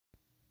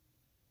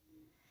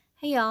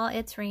Hey y'all,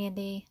 it's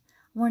Randy.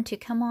 I wanted to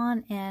come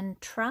on and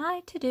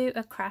try to do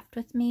a craft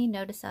with me.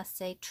 Notice I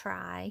say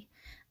try.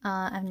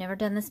 I've never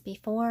done this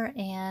before,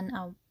 and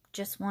I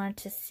just wanted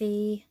to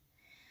see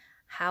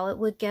how it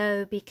would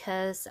go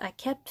because I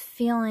kept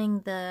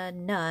feeling the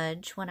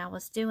nudge when I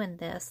was doing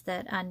this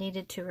that I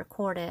needed to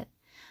record it.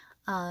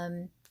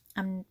 I'm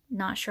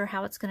not sure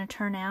how it's going to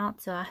turn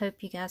out, so I hope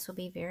you guys will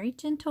be very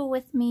gentle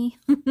with me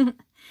through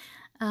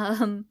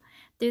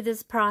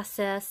this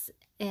process,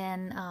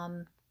 and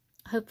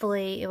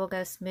hopefully it will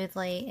go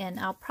smoothly, and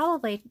I'll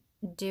probably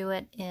do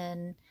it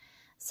in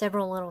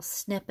several little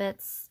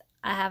snippets.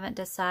 I haven't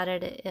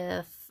decided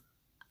if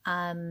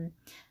I'm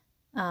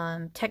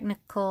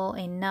technical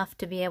enough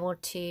to be able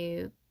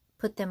to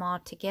put them all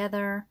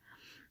together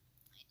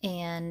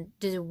and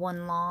do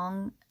one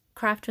long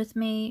craft with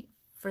me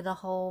for the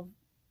whole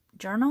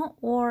journal,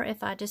 or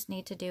if I just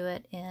need to do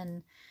it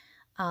in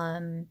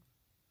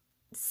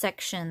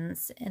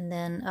sections and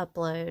then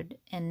upload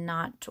and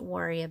not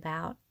worry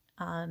about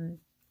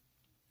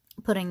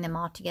putting them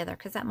all together,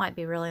 because that might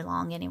be really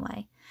long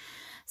anyway.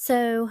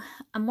 So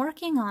I'm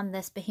working on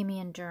this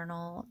Bohemian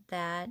journal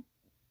that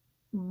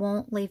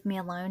won't leave me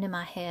alone in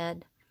my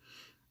head.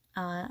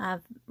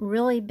 I've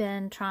really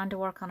been trying to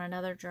work on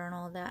another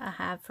journal that I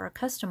have for a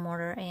custom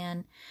order,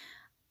 and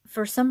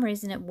for some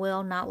reason it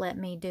will not let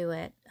me do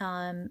it.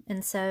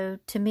 And so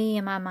to me,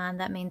 in my mind,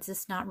 that means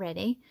it's not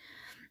ready.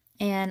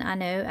 And I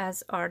know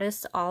as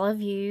artists, all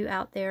of you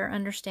out there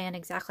understand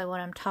exactly what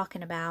I'm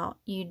talking about.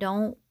 You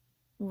don't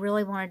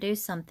really want to do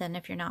something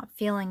if you're not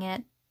feeling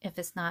it, if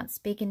it's not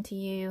speaking to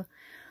you,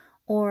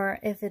 or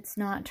if it's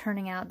not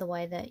turning out the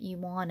way that you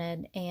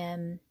wanted.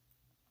 And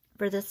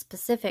for this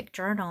specific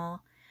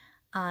journal,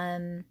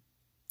 the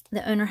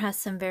owner has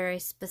some very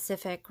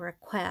specific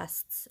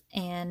requests,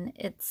 and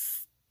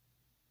it's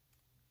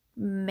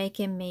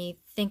making me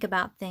think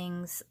about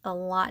things a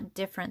lot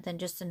different than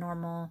just a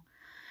normal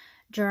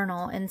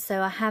journal. And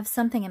so I have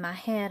something in my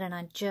head, and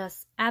I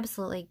just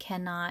absolutely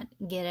cannot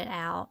get it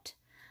out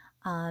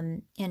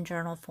in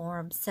journal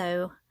form.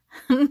 So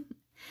I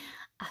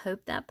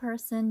hope that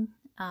person,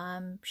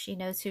 she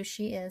knows who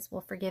she is, will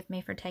forgive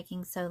me for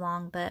taking so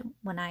long, but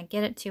when I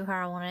get it to her,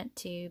 I want it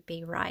to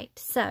be right.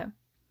 So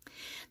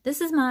this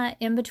is my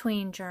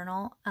in-between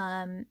journal,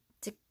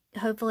 to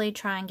hopefully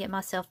try and get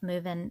myself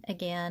moving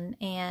again.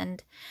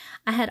 And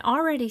I had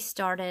already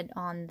started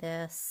on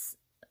this.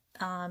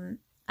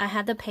 I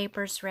had the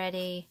papers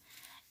ready,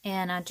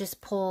 and I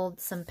just pulled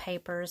some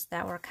papers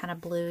that were kind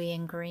of bluey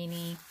and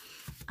greeny.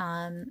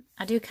 I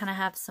do kind of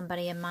have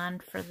somebody in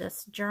mind for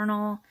this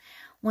journal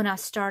when I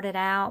started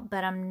out,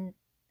 but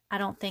I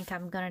don't think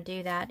I'm going to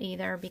do that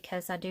either,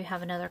 because I do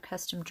have another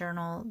custom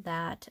journal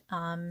that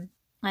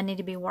I need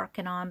to be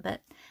working on,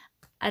 but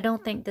I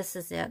don't think this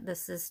is it.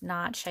 This is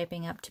not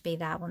shaping up to be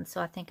that one,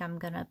 so I think I'm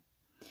going to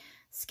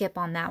skip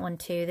on that one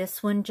too.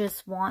 This one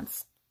just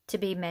wants to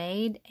be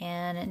made,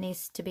 and it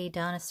needs to be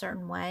done a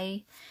certain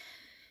way.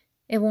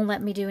 It won't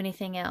let me do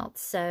anything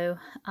else. So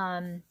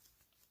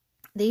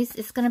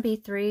it's going to be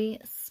 3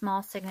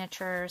 small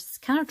signatures,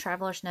 kind of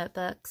traveler's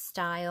notebook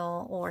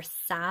style or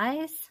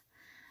size.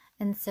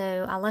 And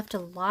so I left a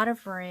lot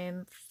of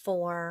room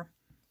for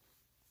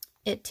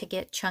it to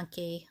get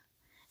chunky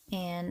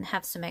and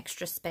have some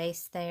extra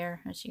space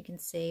there. As you can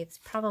see, it's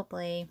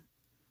probably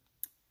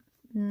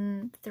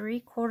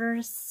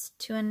 3/4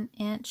 to an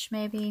inch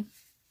maybe.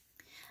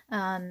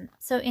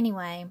 So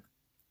anyway,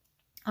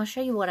 I'll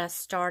show you what I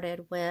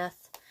started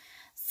with.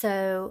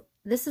 So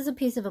this is a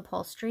piece of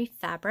upholstery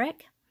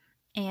fabric,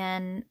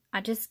 and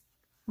I just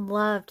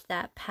loved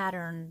that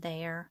pattern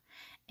there.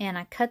 And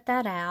I cut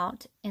that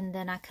out, and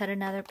then I cut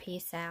another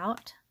piece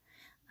out,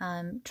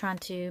 trying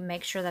to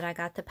make sure that I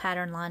got the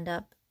pattern lined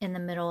up in the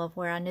middle of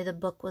where I knew the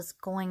book was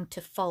going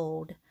to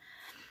fold.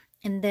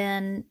 And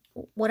then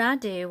what I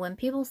do when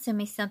people send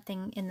me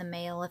something in the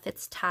mail, if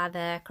it's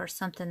Tyvek or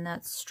something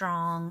that's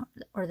strong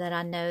or that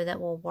I know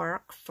that will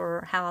work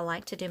for how I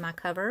like to do my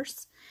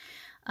covers,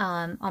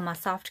 on my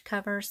soft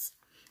covers,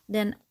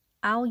 then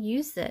I'll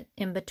use it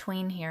in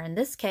between here. In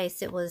this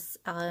case, it was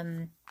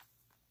a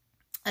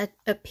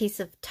piece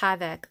of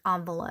Tyvek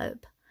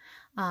envelope.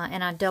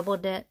 And I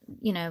doubled it,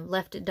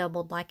 left it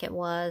doubled like it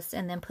was,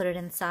 and then put it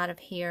inside of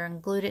here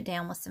and glued it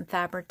down with some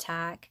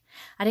Fabri-Tac.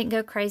 I didn't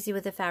go crazy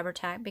with the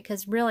Fabri-Tac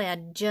because really I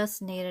just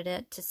needed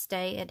it to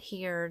stay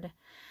adhered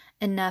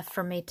enough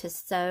for me to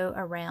sew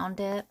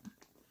around it,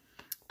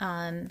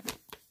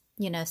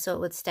 so it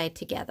would stay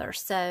together.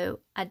 So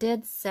I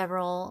did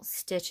several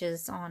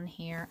stitches on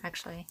here.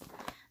 Actually,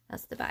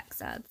 that's the back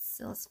side,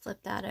 so let's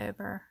flip that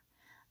over.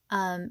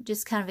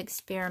 Just kind of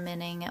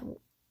experimenting at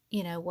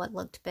what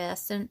looked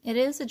best. And it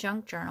is a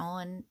junk journal,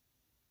 and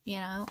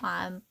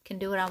I can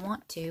do what I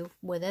want to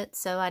with it,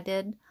 so I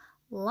did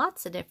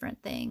lots of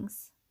different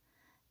things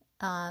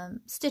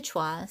stitch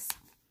wise,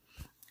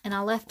 and I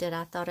left it.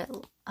 I thought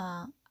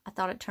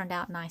it turned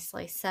out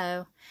nicely.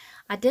 So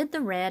I did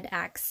the red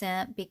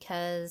accent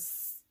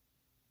because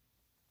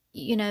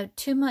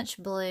too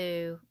much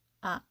blue,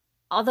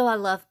 although I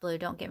love blue,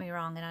 don't get me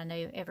wrong, and I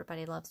know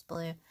everybody loves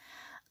blue,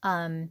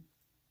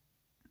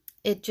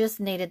 it just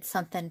needed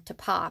something to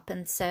pop.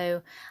 And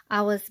so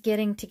I was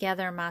getting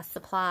together my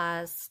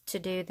supplies to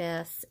do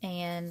this,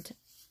 and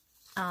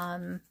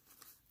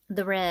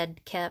the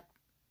red kept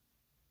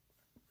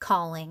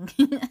calling.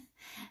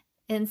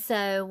 And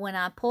so when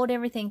I pulled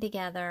everything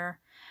together,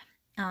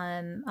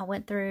 I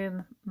went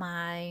through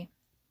my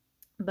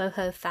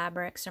boho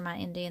fabrics, or my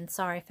Indian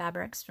sari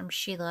fabrics from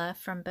Sheila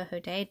from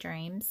Boho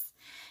Daydreams,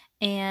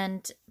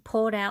 and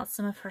pulled out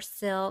some of her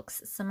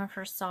silks, some of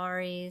her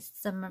saris,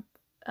 some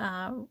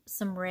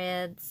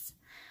reds,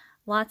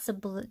 lots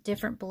of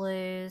different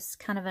blues,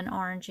 kind of an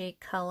orangey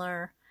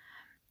color.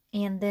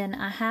 And then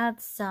I had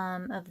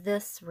some of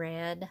this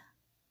red,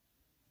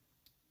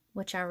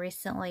 which I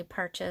recently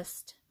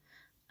purchased.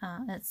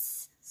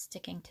 It's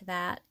sticking to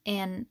that.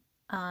 And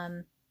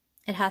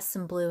it has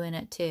some blue in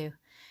it too,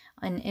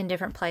 in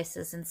different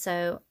places. And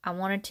so I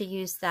wanted to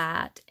use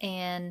that.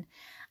 And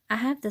I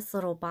have this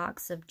little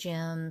box of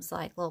gems,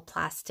 like little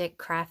plastic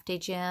crafty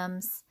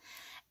gems.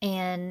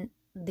 And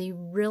the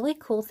really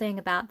cool thing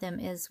about them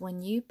is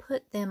when you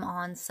put them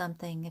on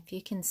something, if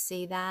you can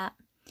see that,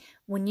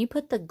 when you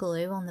put the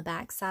glue on the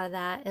back side of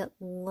that, it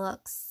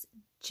looks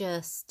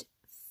just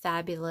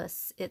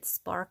fabulous. It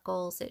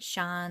sparkles, it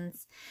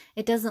shines.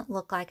 It doesn't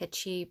look like a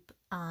cheap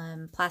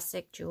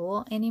plastic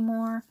jewel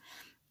anymore.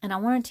 And I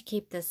wanted to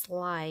keep this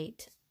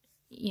light,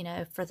 you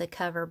know, for the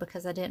cover,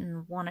 because I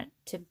didn't want it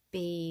to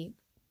be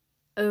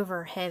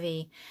over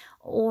heavy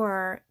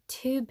or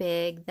too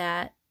big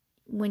that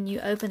when you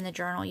open the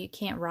journal, you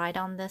can't write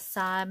on this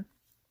side.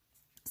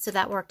 So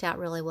that worked out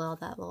really well,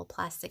 that little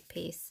plastic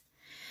piece.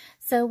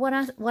 So what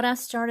I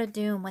started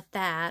doing with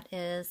that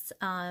is,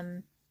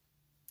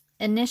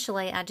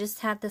 initially I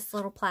just had this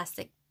little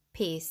plastic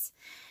piece,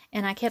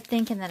 and I kept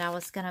thinking that I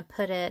was going to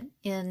put it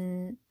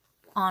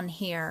on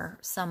here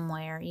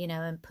somewhere, you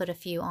know, and put a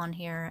few on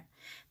here,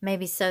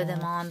 maybe sew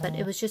them on, but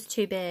it was just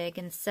too big.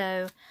 And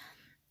so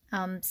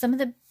some of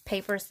the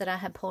papers that I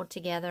had pulled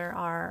together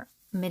are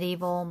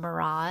Medieval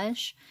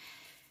Mirage,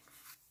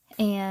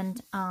 and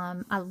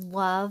I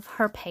love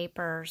her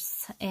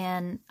papers,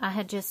 and I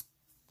had just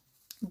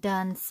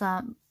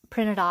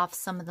printed off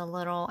some of the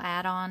little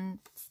add-on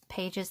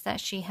pages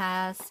that she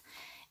has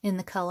in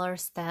the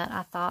colors that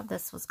I thought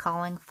this was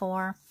calling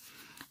for.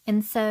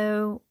 And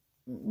so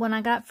when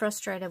I got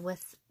frustrated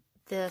with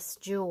this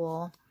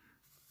jewel,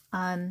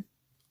 in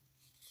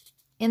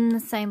the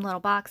same little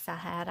box I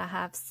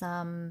have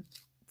some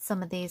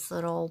of these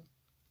little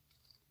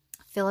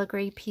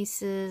filigree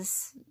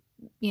pieces,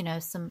 you know,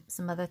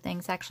 some other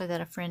things actually that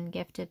a friend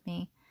gifted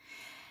me.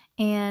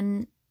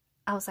 And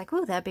I was like,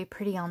 oh, that'd be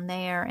pretty on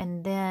there.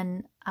 And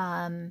then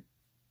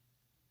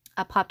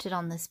I popped it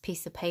on this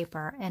piece of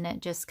paper, and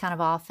it just kind of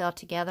all fell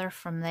together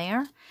from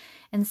there.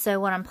 And so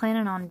what I'm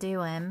planning on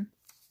doing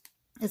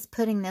is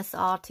putting this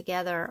all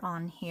together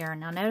on here.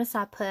 Now notice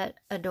I put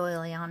a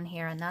doily on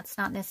here, and that's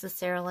not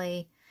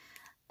necessarily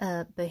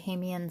a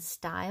Bohemian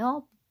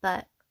style,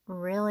 but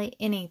really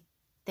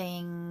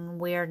anything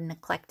weird and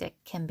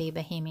eclectic can be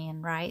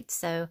Bohemian, right?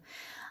 So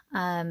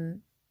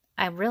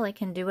I really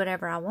can do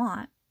whatever I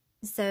want.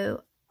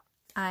 So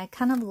I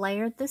kind of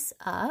layered this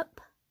up,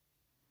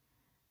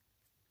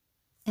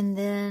 and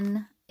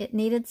then it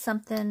needed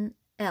something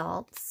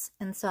else,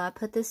 and so I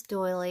put this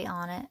doily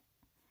on it.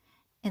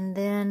 And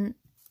then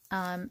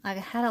I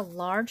had a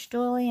large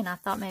doily, and I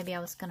thought maybe I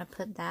was going to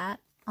put that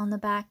on the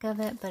back of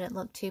it, but it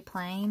looked too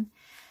plain.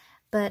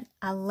 But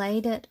I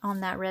laid it on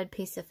that red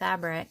piece of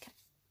fabric,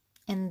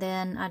 and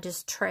then I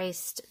just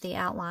traced the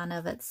outline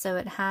of it, so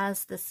it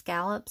has the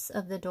scallops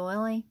of the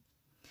doily,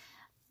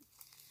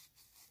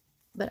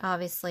 but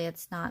obviously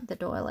it's not the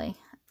doily.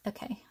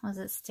 Okay, was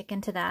it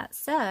sticking to that?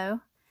 So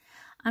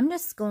I'm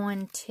just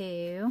going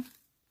to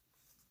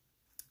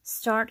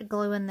start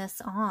gluing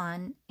this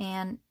on,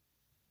 and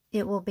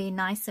it will be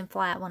nice and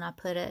flat when I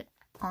put it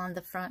on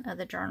the front of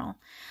the journal.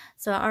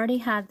 So I already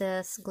had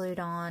this glued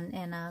on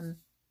and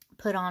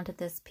put onto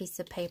this piece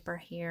of paper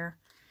here,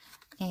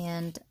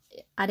 and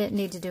I didn't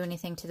need to do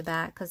anything to the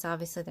back because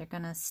obviously they're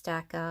going to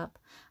stack up.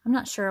 I'm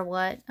not sure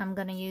what I'm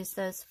going to use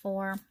those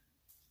for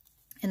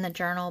in the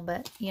journal,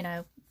 but you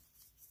know,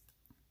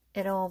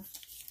 it'll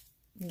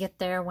get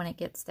there when it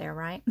gets there,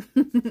 right?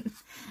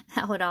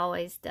 How it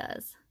always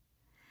does.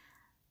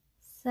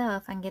 So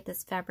if I can get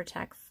this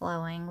Fabri-Tac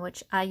flowing,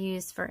 which I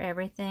use for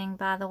everything,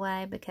 by the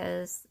way,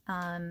 because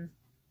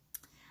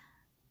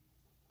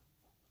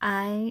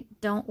I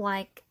don't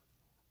like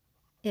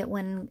it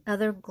when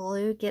other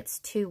glue gets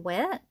too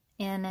wet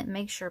and it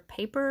makes your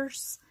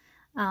papers,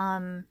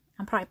 I'm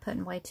probably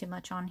putting way too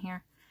much on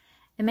here.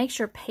 It makes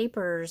your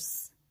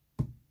papers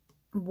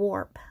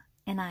warp,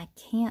 and I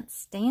can't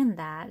stand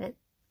that. It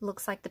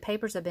looks like the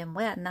papers have been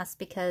wet, and that's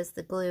because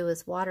the glue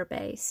is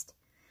water-based.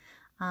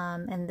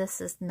 And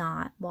this is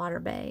not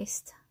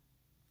water-based,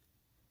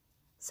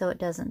 so it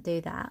doesn't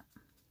do that.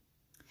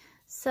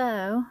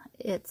 So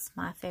it's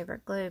my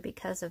favorite glue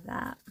because of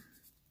that.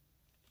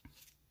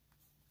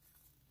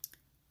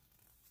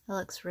 It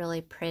looks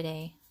really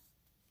pretty.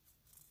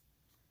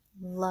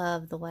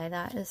 Love the way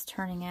that is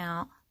turning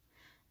out.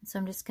 So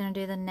I'm just going to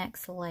do the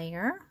next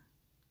layer.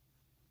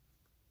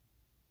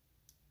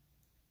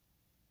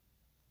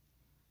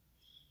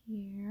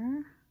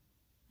 here.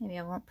 Maybe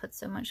I won't put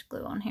so much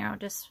glue on here. I'll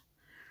just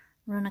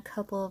run a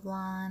couple of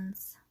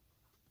lines.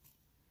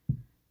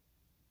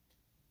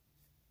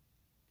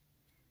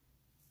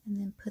 And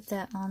then put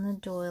that on the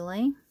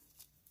doily.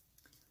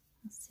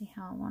 Let's see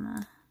how I want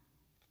to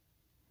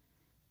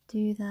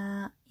do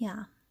that.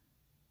 Yeah.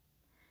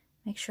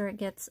 Make sure it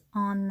gets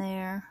on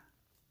there.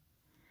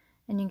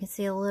 And you can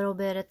see a little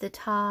bit at the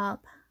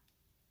top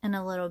and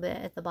a little bit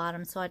at the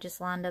bottom. So I just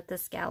lined up the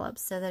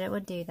scallops so that it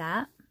would do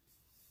that.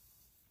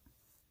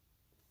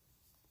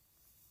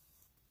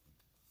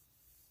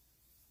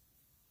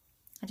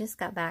 I just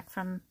got back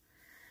from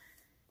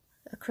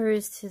a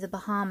cruise to the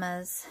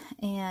Bahamas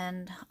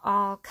and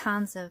all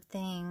kinds of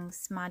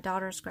things. My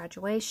daughter's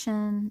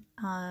graduation,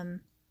 and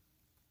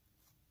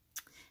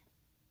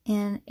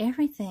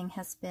everything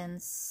has been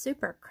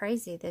super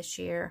crazy this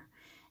year.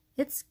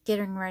 It's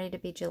getting ready to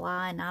be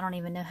July and I don't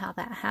even know how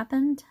that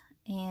happened.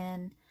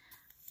 And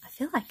I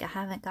feel like I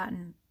haven't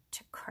gotten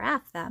to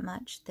craft that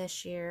much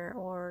this year,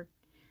 or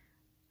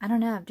I don't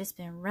know, I've just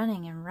been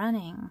running and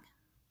running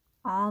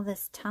all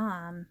this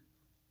time.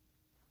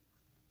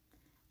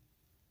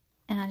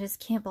 And I just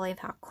can't believe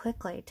how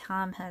quickly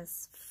time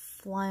has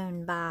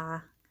flown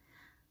by.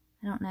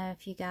 I don't know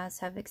if you guys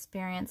have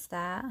experienced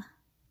that.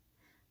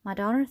 My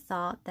daughter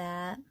thought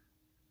that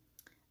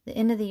the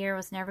end of the year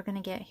was never going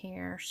to get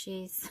here.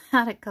 She's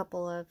had a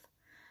couple of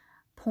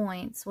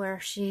points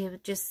where she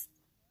just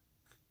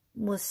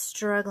was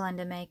struggling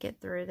to make it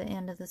through the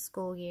end of the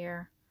school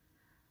year.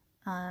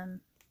 And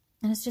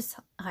it's just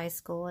high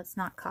school. It's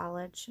not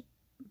college.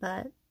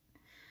 But,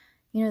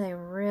 you know, they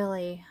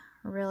really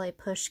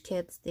push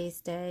kids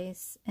these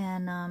days,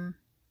 and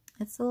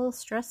it's a little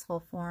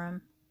stressful for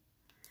them.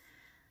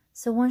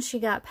 So once she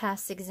got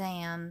past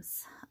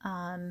exams,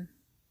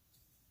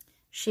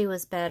 she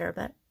was better,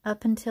 but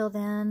up until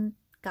then,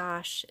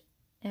 gosh,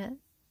 it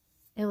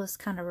was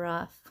kind of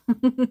rough.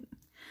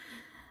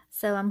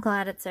 So I'm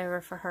glad it's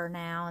over for her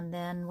now. And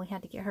then we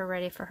had to get her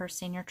ready for her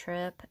senior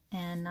trip,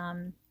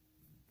 and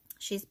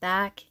she's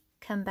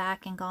come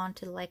back and gone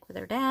to the lake with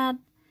her dad.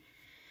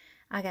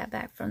 I got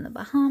back from the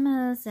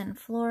Bahamas and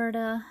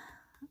Florida,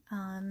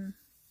 and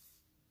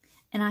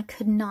I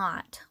could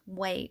not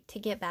wait to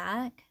get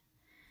back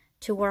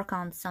to work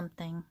on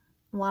something.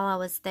 While I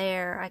was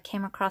there, I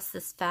came across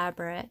this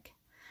fabric,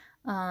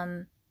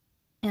 and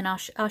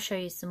I'll show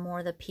you some more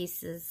of the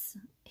pieces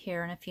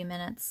here in a few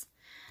minutes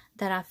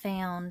that I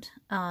found.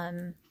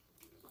 They're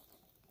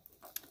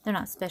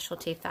not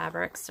specialty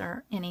fabrics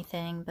or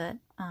anything, but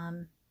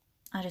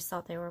I just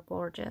thought they were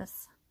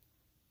gorgeous.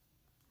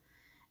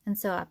 And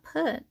so I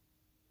put,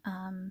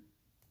 I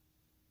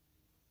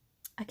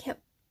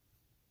kept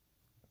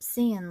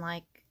seeing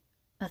like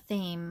a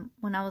theme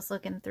when I was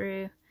looking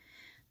through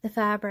the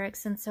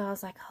fabrics. And so I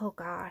was like, oh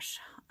gosh,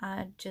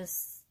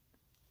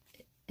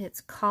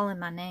 it's calling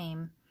my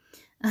name.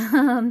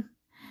 And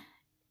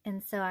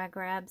so I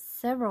grabbed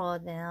several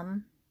of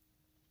them.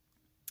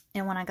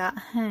 And when I got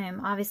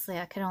home, obviously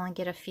I could only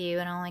get a few,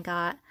 and I only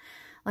got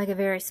like a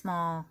very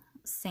small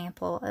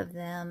sample of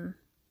them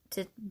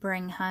to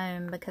bring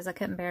home because I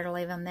couldn't bear to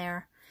leave them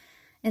there.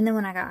 And then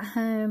when I got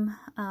home,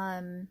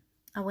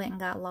 I went and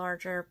got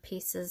larger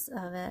pieces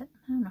of it. I'm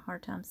having a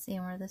hard time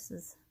seeing where this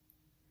is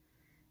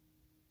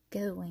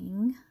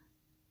going.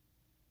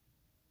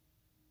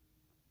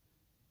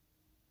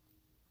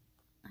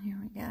 Here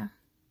we go.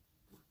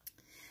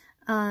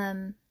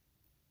 And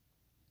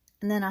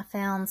then I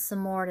found some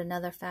more at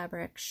another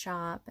fabric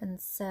shop, and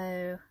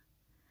so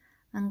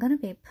I'm going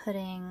to be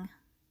putting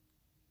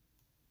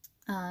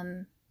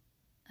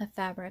a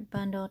fabric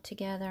bundle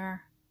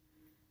together.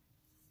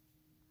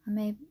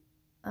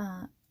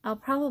 I'll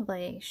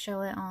probably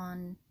show it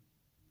on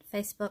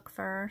Facebook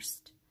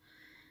first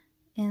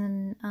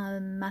in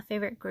my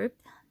favorite group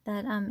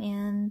that I'm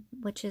in,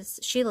 which is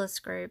Sheila's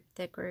group,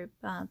 the group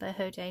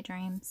Boho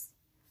Daydreams.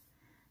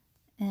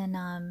 And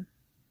I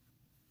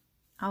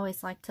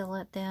always like to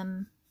let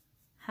them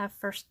have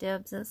first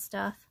dibs at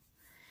stuff.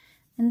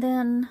 And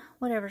then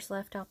whatever's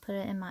left, I'll put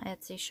it in my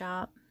Etsy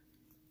shop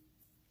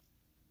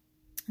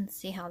and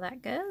see how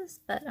that goes.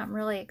 But I'm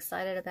really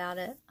excited about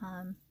it,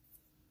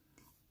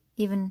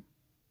 even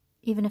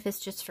if it's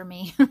just for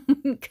me,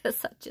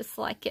 because I just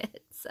like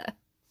it. So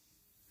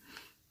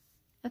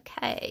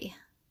okay,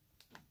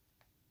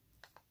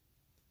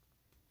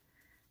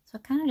 so I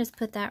kind of just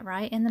put that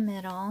right in the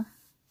middle,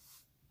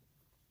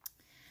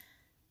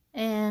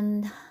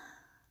 and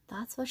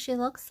that's what she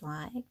looks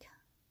like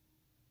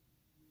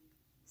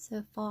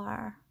so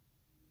far.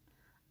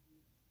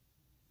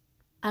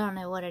 I don't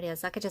know what it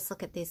is. I could just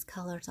look at these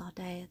colors all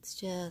day. It's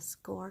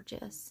just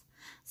gorgeous.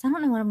 So I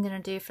don't know what I'm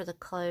going to do for the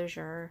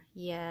closure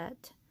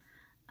yet.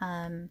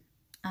 I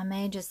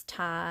may just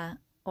tie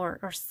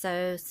or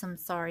sew some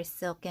sari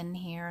silk in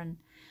here and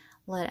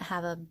let it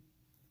have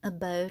a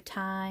bow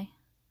tie.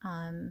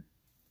 I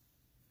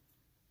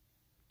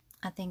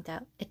think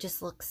that it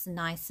just looks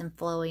nice and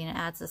flowy and it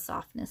adds a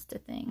softness to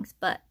things.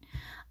 But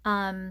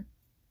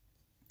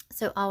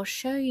so I'll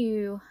show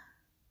you,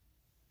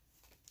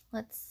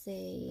 let's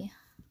see.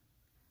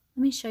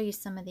 Let me show you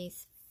some of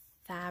these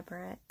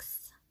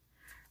fabrics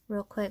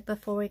real quick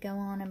before we go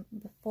on and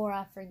before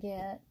I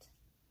forget.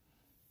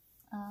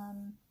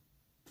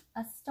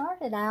 I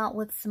started out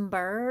with some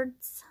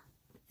birds,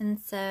 and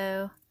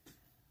so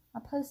I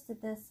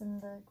posted this in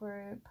the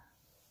group.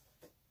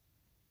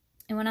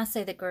 And when I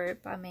say the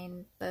group, I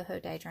mean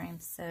Boho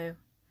Daydreams, so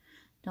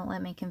don't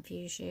let me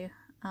confuse you.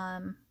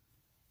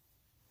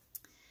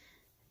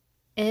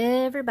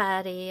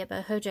 Everybody at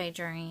Boho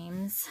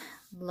Daydreams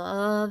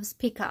loves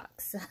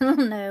peacocks. I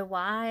don't know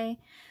why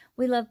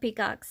we love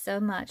peacocks so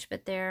much,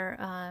 but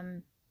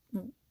they're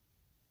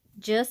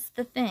just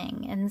the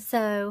thing. And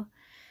so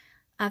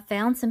I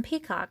found some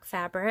peacock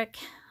fabric,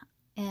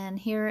 and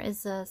here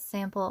is a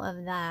sample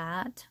of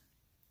that.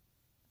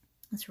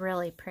 It's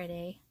really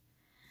pretty.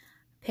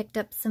 Picked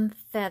up some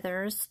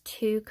feathers,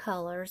 2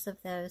 colors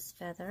of those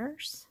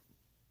feathers,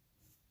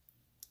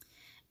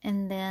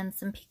 and then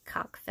some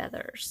peacock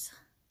feathers.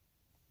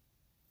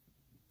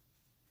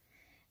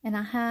 And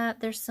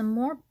there's some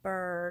more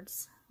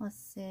birds. Let's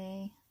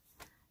see.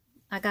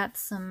 I got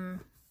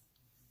some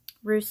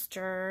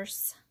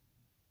roosters.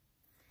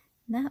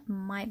 That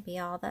might be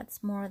all.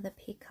 That's more of the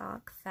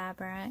peacock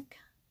fabric.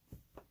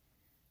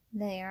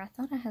 There. I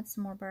thought I had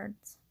some more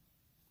birds.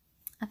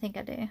 I think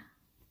I do.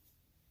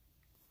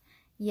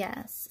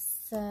 Yes.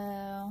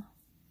 So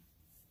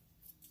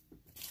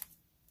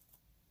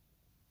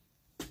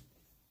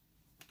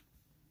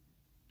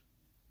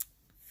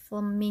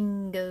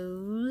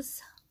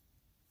flamingos.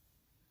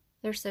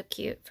 They're so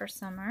cute for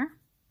summer.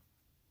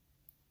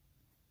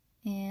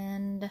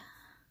 And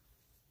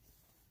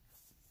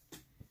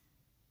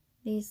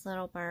these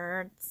little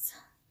birds.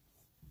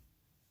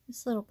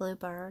 These little blue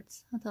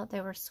birds. I thought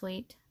they were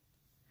sweet.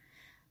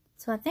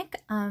 So I think,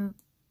 I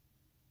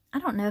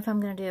don't know if I'm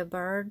going to do a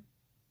bird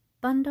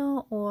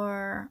bundle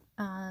or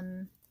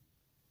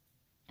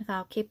if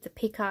I'll keep the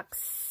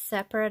peacocks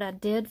separate. I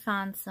did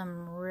find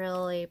some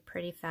really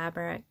pretty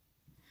fabrics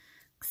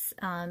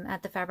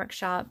at the fabric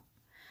shop,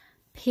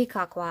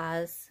 peacock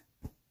wise.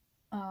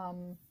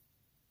 Let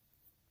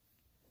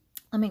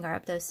me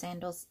grab those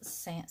samples,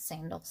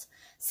 and I'll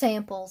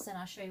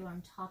show you what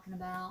I'm talking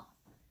about.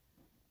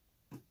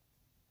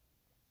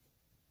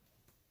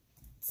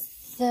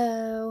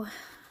 So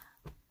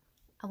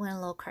I went a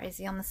little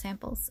crazy on the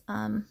samples.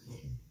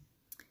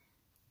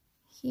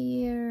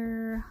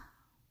 Here,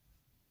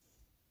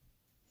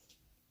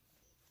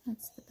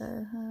 that's the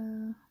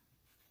boho.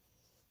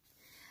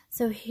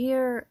 So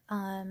here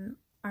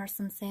are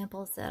some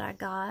samples that I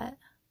got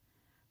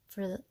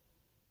for the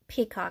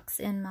peacocks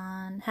in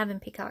mind, having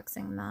peacocks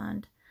in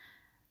mind.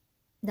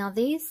 Now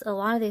a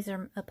lot of these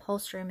are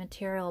upholstery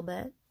material,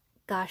 but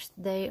gosh,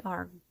 they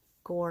are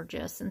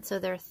gorgeous. And so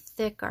they're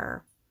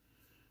thicker.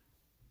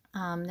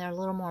 They're a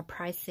little more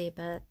pricey,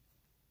 but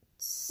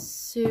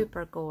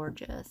super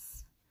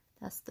gorgeous.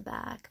 That's the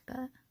back,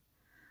 but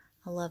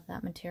I love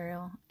that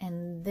material.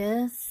 And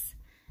this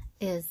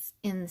is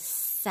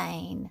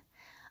insane.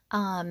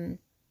 I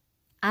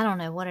don't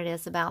know what it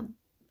is about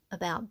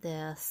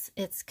this.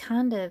 It's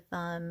kind of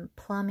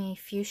plummy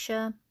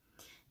fuchsia,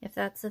 if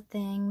that's a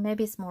thing.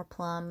 Maybe it's more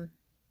plum.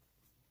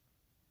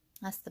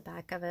 That's the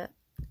back of it.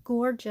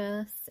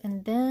 Gorgeous.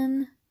 And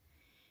then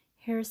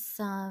here's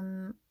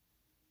some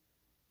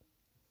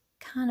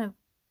kind of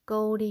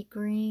goldy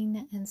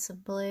green and some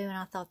blue, and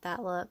I thought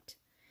that looked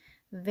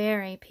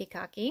very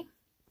peacocky.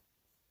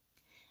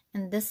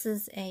 And this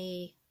is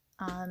a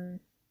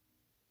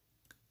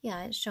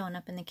yeah, it's showing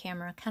up in the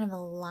camera, kind of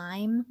a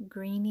lime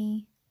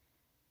greeny,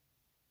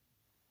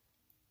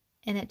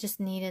 and it just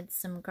needed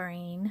some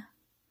green.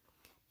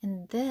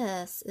 And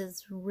this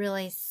is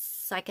really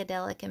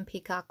psychedelic and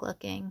peacock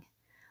looking.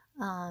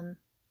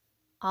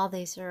 All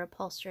these are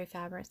upholstery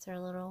fabrics. They're a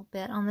little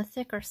bit on the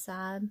thicker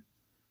side.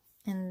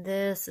 And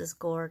this is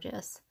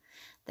gorgeous.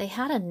 They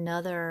had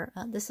another,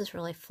 this is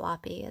really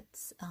floppy.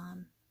 It's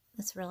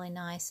really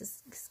nice.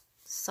 It's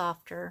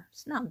softer.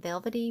 It's not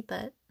velvety,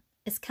 but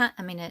it's kind,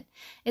 I mean, it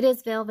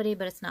is velvety,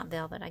 but it's not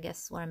velvet, I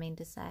guess is what I mean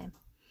to say.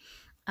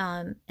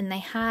 And they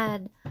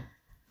had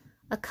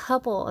a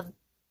couple of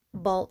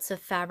bolts of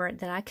fabric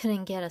that I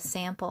couldn't get a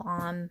sample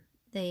on.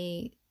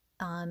 The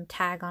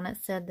tag on it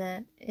said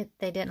that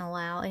they didn't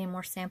allow any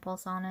more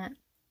samples on it.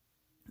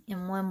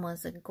 And one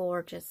was a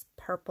gorgeous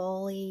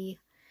purpley,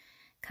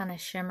 kind of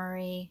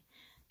shimmery.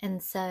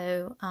 And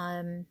so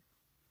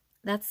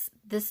this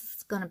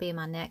is going to be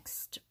my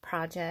next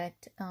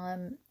project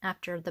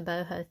after the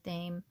boho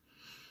theme.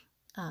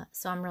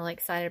 So I'm really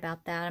excited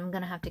about that. I'm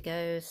going to have to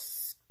go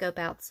scope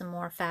out some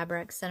more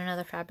fabrics at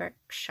another fabric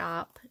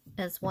shop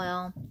as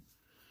well.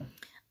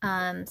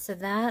 So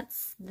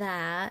that's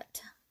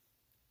that.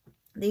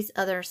 These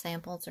other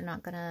samples are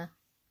not going to,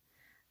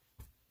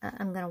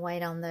 I'm going to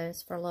wait on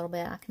those for a little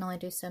bit. I can only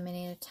do so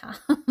many at a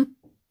time.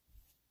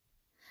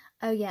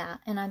 Oh yeah,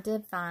 and I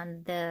did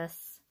find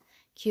this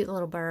cute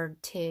little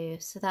bird too.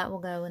 So that will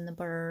go in the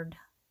bird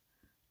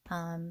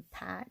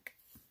pack.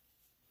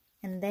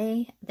 And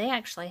they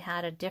actually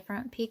had a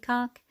different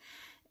peacock.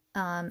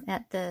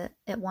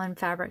 at one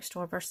fabric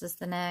store versus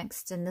the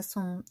next. And this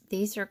one,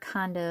 these are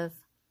kind of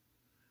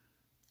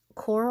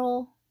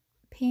coral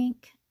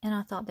pink, and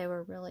I thought they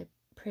were really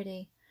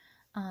pretty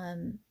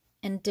and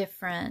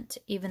different.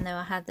 Even though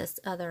I had this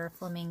other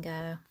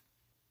flamingo,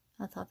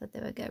 I thought that they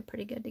would go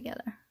pretty good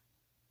together.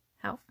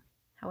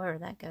 However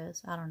that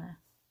goes, I don't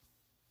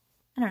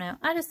know.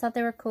 I just thought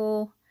they were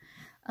cool.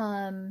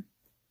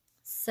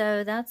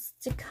 So that's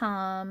to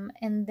come.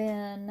 And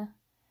then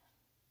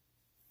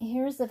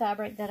here's the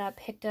fabric that I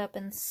picked up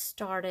and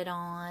started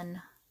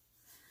on.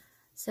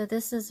 So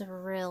this is a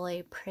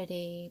really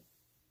pretty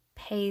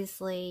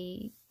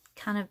paisley,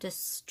 kind of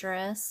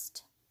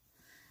distressed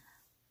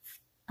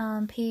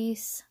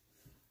piece.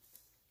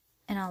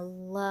 And I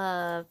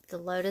love the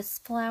lotus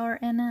flower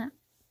in it.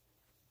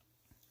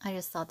 I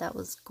just thought that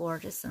was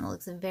gorgeous, and it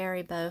looks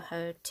very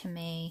boho to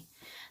me.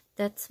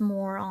 That's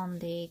more on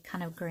the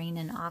kind of green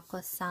and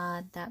aqua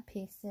side, that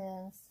piece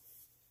is.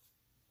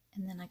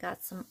 And then I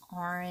got some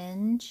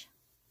orange.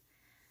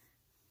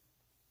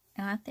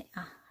 And I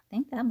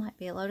think that might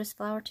be a lotus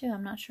flower too.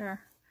 I'm not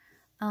sure.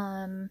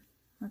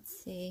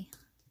 Let's see.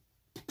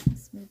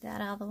 Let's move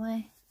that out of the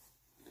way.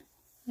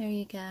 There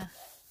you go.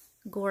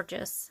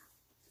 Gorgeous.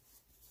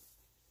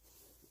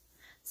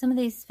 Some of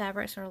these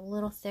fabrics are a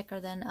little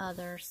thicker than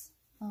others.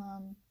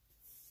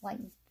 Like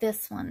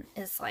this one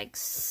is like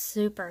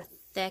super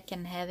thick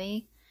and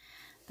heavy,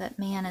 but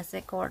man, is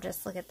it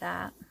gorgeous. Look at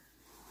that.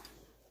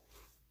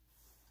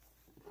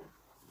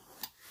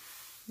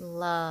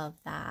 Love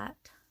that.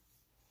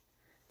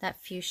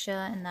 That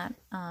fuchsia and that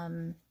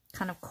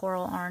kind of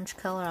coral orange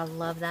color. I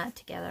love that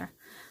together.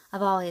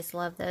 I've always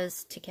loved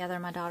those together.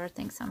 My daughter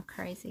thinks I'm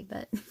crazy,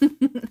 but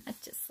I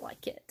just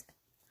like it.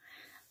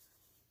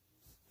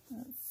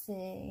 Let's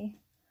see.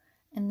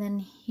 And then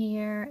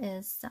here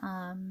is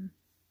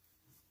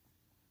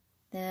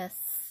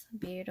this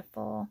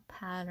beautiful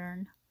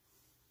pattern.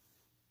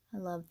 I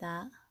love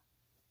that.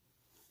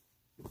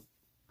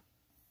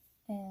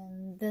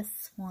 And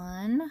this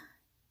one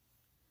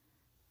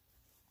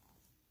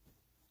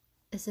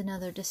is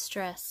another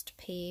distressed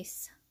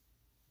piece.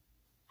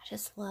 I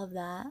just love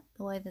that,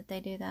 the way that they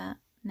do that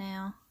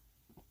now.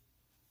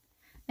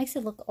 Makes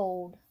it look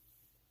old.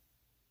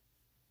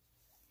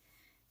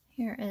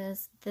 Here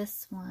is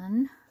this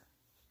one.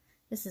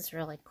 This is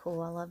really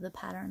cool. I love the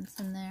patterns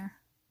in there.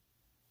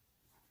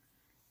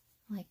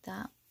 Like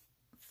that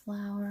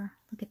flower.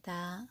 Look at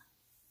that.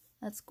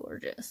 That's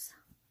gorgeous.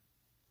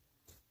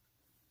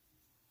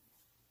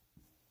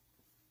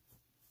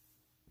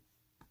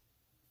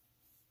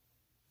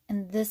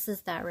 And this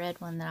is that red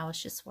one that I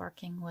was just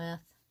working with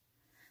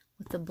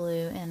the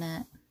blue in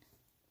it.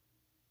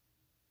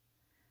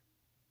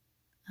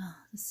 Oh,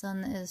 the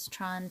sun is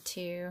trying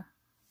to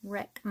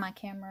wreck my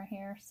camera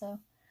here, so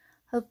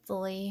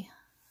hopefully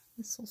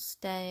this will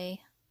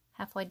stay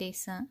halfway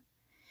decent.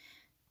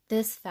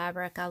 This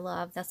fabric I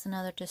love. That's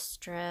another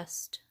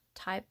distressed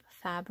type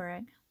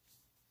fabric.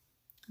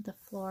 The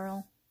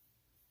floral.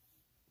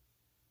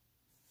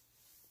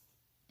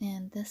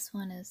 And this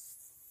one is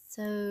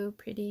so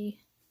pretty.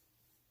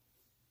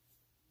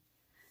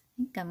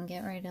 I think I'm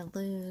getting ready to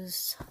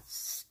lose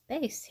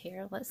space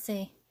here. Let's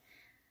see.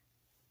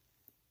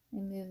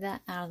 Let me move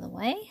that out of the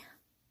way.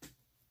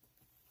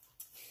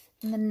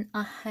 And then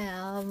I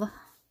have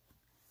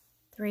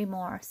 3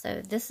 more.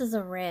 So this is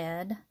a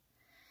red,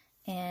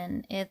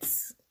 and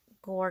it's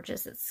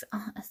gorgeous. It's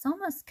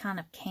almost kind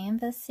of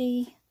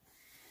canvasy.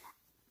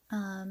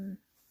 It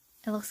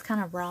looks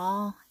kind of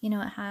raw. You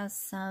know, it has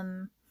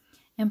some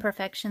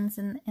imperfections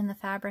in the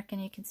fabric,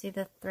 and you can see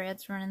the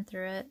threads running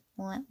through it.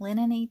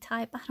 Linen-y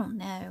type. I don't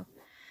know.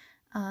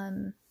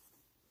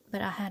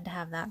 But I had to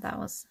have that. That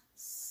was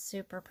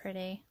super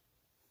pretty.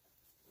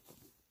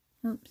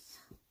 Oops.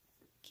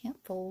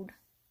 Can't fold.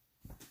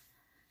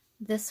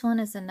 This one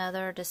is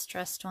another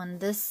distressed one.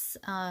 This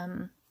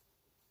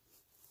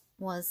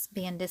was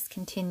being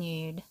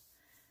discontinued,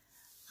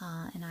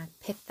 and I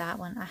picked that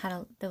one.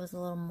 There was a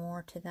little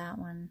more to that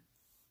one.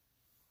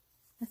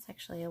 That's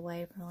actually a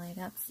Waverly.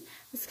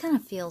 This kind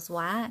of feels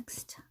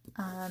waxed.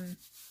 I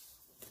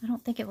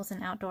don't think it was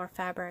an outdoor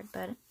fabric,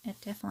 but it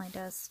definitely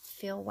does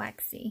feel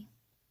waxy.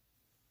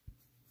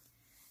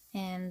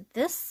 And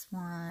this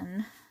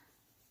one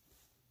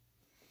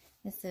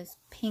is those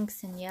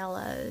pinks and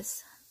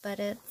yellows, but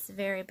it's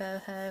very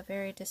boho,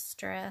 very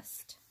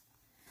distressed.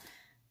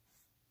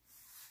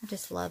 I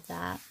just love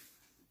that.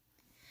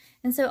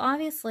 And so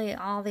obviously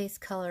all these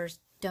colors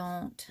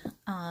don't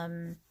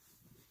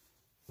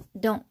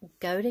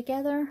go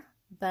together,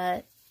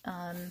 but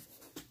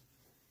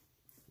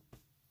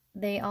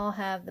they all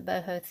have the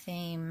boho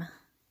theme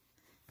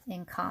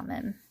in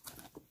common.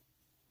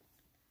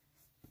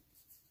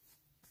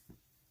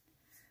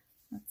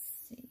 Let's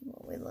see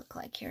what we look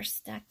like here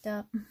stacked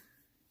up.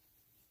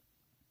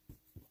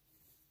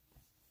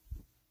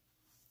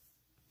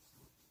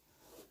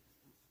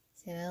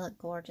 See, they look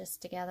gorgeous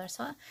together.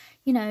 So,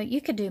 you know, you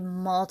could do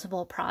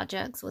multiple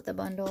projects with the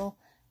bundle,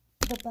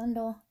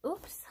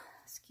 oops,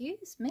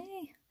 excuse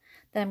me,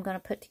 that I'm going to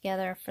put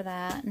together for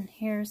that. And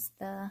here's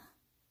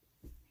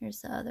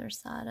Here's the other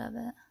side of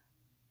it.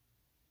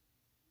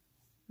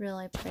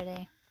 Really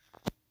pretty.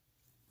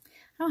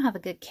 I don't have a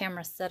good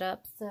camera set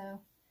up, so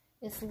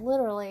it's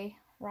literally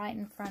right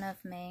in front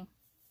of me.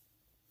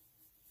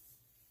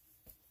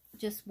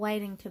 Just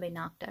waiting to be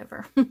knocked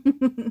over.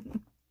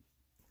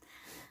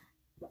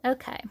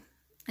 Okay.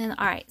 And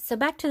all right, so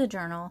back to the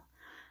journal.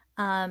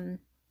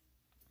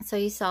 So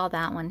you saw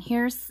that one.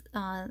 Here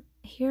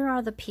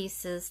are the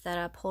pieces that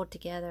I pulled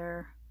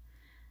together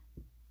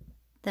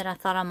that I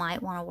thought I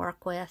might want to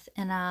work with.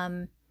 And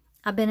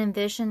I've been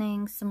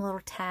envisioning some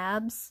little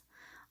tabs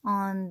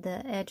on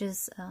the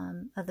edges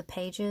of the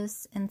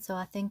pages. And so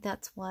I think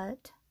that's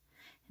what,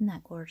 isn't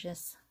that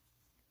gorgeous?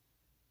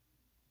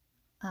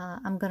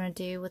 I'm going to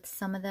do with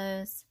some of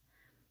those.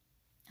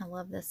 I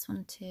love this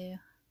one too.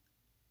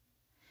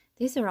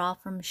 These are all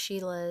from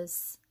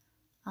Sheila's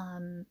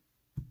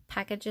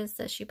packages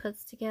that she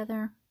puts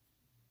together.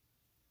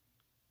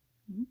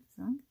 Is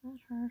that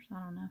hers? I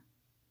don't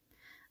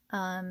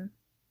know.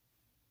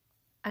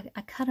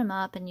 I cut them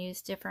up and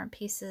use different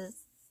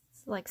pieces.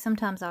 Like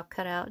sometimes I'll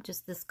cut out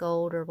just this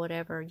gold or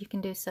whatever. You can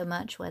do so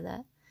much with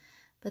it.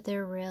 But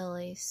they're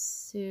really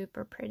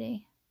super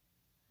pretty.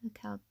 Look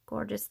how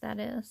gorgeous that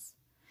is.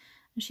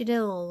 And she did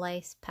a little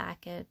lace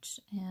package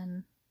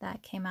and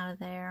that came out of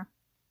there.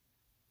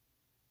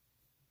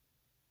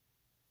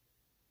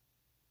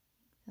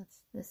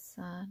 That's this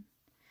side.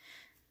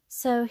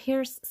 So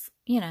here's,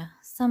 you know,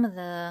 some of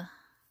the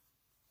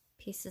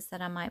pieces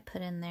that I might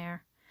put in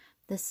there.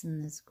 This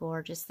one is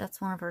gorgeous.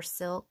 That's one of her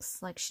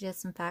silks. Like she did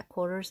some fat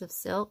quarters of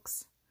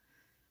silks.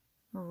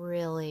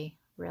 Really,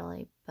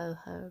 really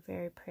boho.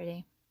 Very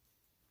pretty.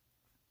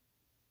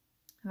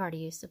 I've already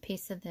used a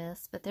piece of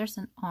this, but there's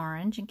an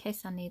orange in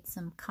case I need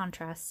some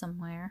contrast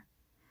somewhere.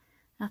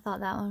 I thought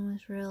that one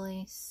was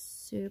really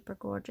super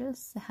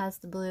gorgeous. It has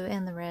the blue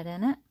and the red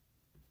in it.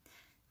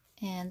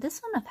 And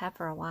this one I've had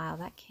for a while.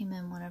 That came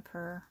in one of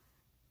her,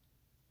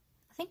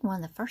 I think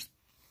one of the first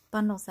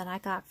bundles that I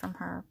got from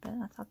her, but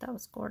I thought that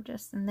was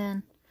gorgeous. And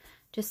then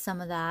just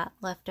some of that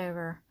left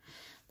over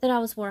that I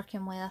was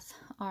working with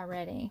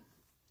already.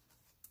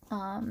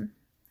 Okay,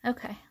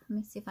 let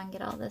me see if I can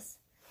get all this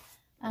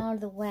out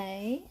of the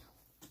way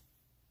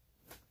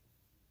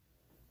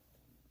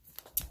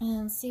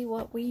and see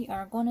what we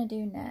are going to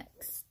do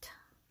next.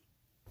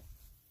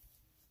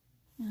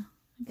 Yeah,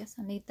 I guess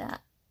I need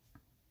that.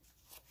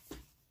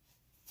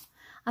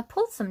 I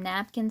pulled some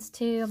napkins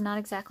too. I'm not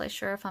exactly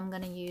sure if I'm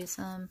going to use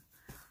them.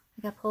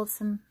 I pulled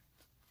some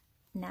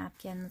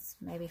napkins,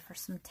 maybe for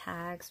some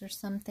tags or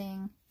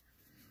something.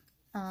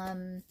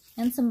 And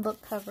some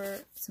book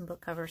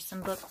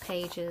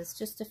pages,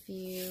 just a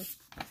few.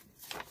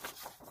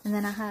 And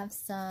then I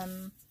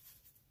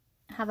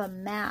have a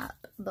map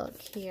book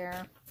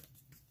here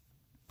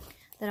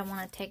that I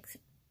want to take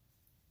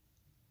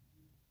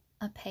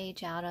a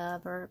page out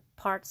of, or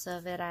parts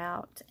of it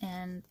out,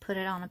 and put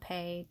it on a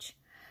page,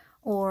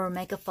 or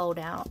make a fold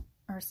out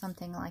or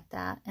something like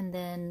that. And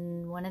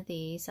then one of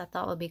these I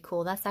thought would be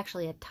cool. That's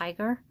actually a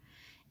tiger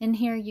in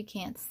here. You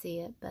can't see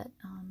it, but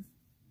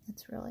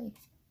it's really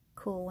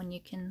cool when you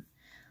can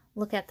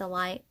look at the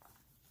light.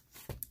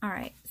 All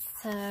right,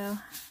 so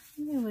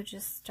maybe we'll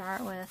just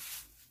start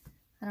with,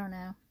 I don't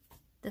know,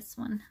 this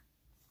one.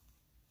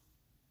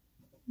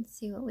 Let's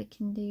see what we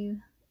can do.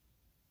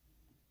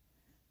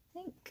 I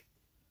think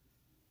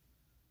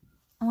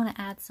I want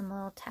to add some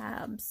little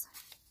tabs.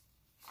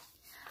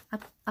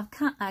 I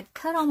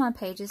cut all my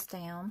pages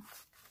down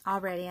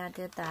already. I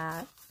did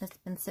that. It's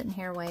been sitting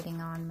here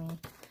waiting on me.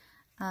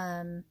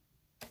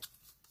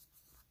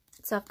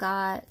 So I've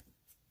got,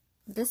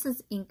 this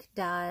is ink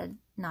dyed,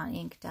 not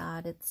ink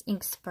dyed, it's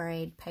ink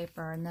sprayed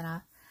paper, and then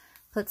I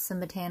put some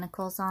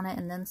botanicals on it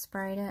and then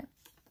sprayed it.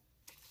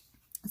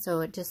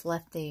 So it just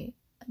left the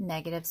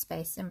negative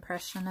space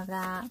impression of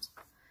that.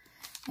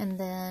 And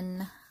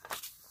then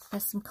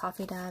there's some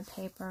coffee dyed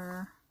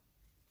paper.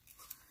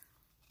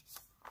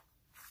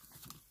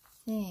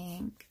 I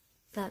think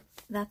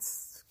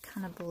that's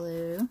kind of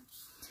blue.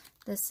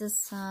 This is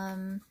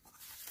some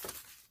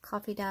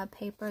coffee dyed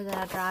paper that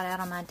I dried out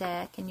on my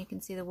deck, and you can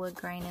see the wood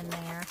grain in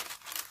there.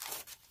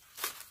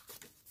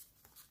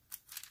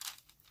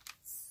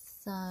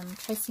 Some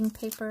tracing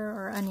paper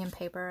or onion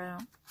paper.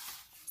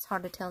 It's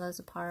hard to tell those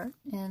apart.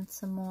 And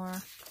some more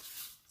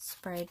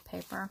sprayed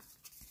paper.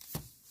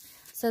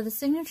 So the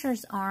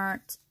signatures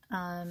aren't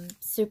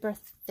super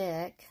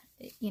thick.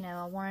 You know,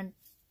 I wanted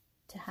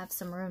to have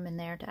some room in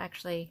there to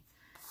actually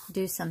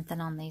do something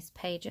on these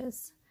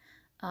pages.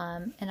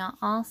 And I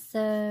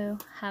also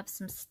have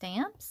some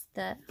stamps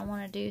that I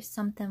want to do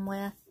something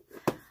with.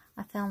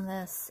 I found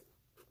this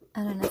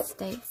at an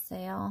estate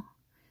sale.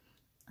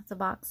 It's a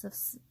box of,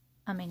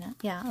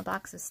 a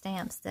box of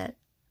stamps that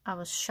I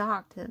was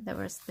shocked that there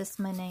was this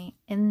many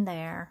in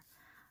there.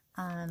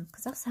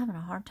 Because I was having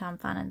a hard time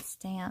finding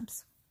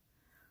stamps.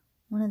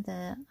 One of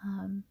the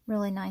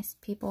really nice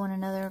people in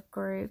another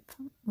group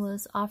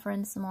was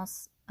offering some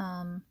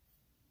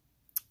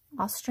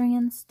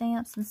Austrian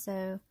stamps, and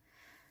so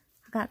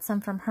I got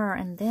some from her,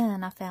 and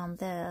then I found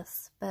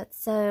this. But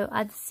so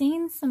I'd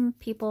seen some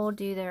people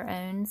do their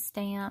own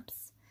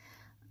stamps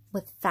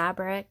with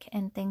fabric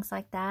and things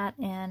like that,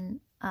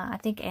 and I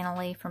think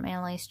Anneli from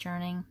Anneli's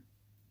Journaling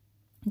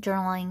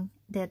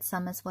did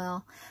some as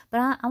well.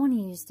 But I want to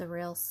use the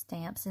real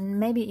stamps and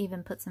maybe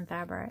even put some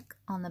fabric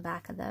on the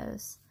back of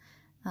those.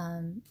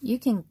 You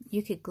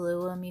could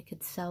glue them, you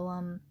could sew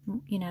them,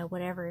 you know,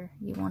 whatever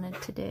you wanted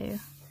to do.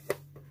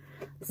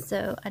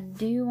 So I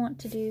do want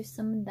to do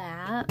some of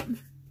that.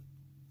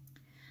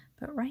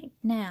 But right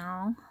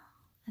now,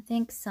 I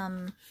think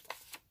some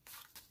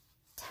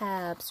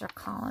tabs are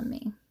calling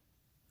me.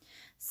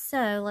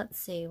 So let's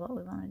see what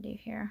we want to do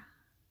here.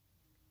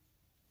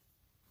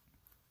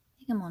 I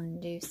think I'm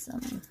going to do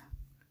some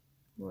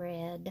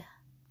red,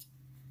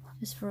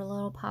 just for a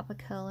little pop of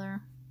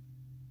color.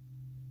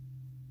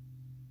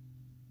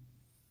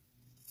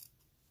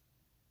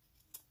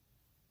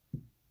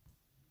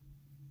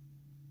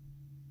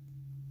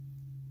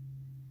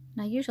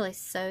 And I usually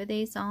sew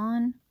these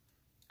on,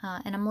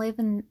 and I'm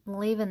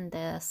leaving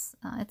this,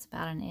 it's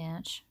about an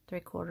inch,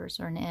 3/4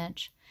 or an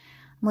inch.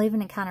 I'm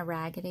leaving it kind of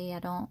raggedy. I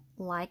don't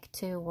like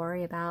to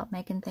worry about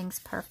making things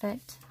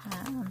perfect.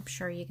 I'm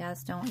sure you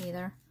guys don't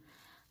either.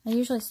 I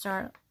usually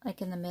start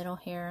like in the middle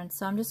here, and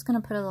so I'm just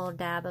going to put a little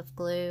dab of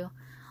glue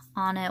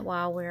on it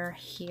while we're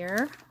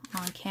here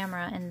on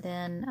camera, and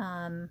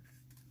then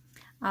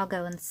I'll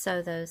go and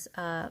sew those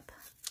up.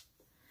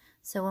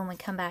 So when we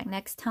come back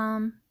next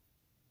time,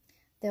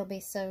 they'll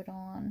be sewed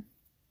on.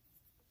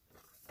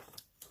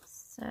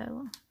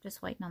 So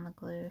just waiting on the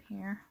glue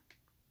here.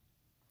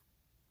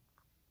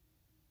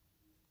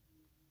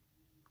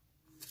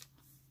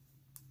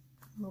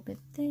 A little bit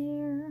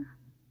there.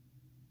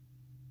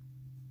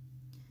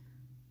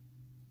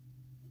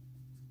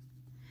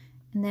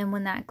 And then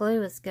when that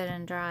glue is good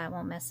and dry, it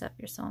won't mess up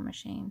your sewing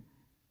machine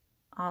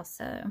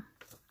also.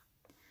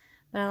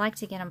 But I like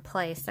to get them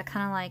placed. I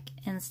kind of like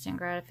instant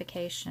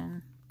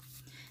gratification.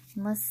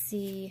 And let's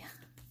see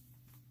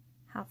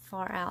how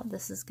far out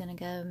this is going to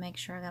go. Make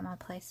sure I got my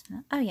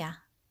placement. Oh yeah.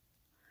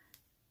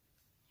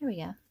 Here we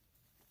go.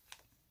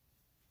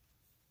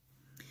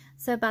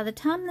 So by the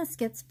time this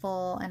gets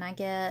full and I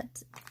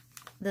get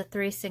the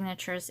 3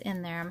 signatures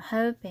in there, I'm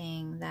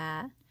hoping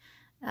that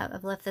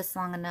I've left this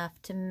long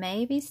enough to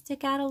maybe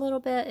stick out a little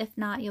bit. If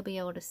not, you'll be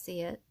able to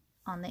see it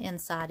on the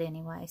inside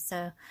anyway.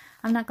 So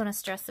I'm not going to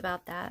stress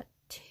about that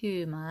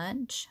too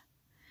much.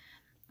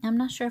 I'm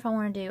not sure if I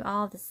want to do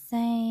all the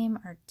same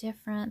or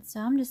different, so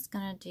I'm just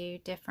going to do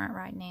different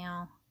right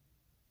now.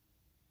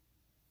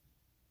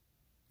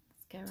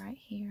 Let's go right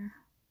here.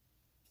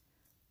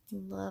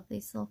 Love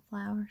these little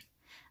flowers.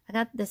 I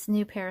got this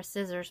new pair of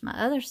scissors. My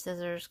other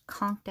scissors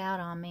conked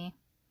out on me.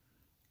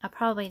 I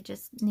probably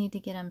just need to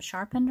get them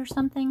sharpened or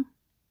something.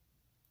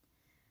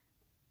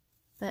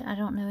 But I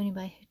don't know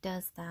anybody who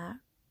does that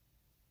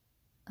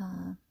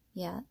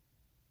yet.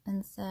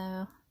 And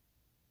so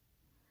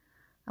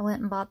I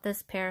went and bought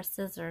this pair of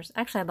scissors.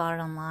 Actually, I bought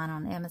it online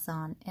on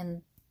Amazon.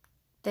 And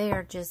they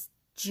are just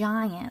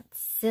giant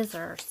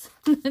scissors.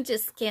 I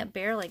just can't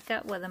barely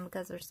cut with them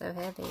because they're so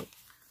heavy.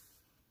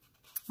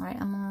 Alright,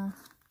 I'm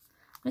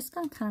just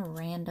going to kind of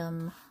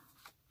random.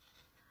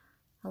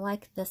 I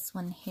like this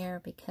one here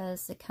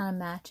because it kind of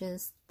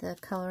matches the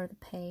color of the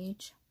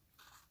page.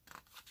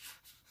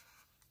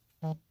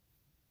 So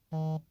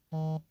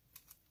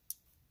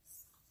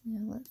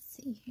let's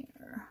see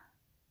here.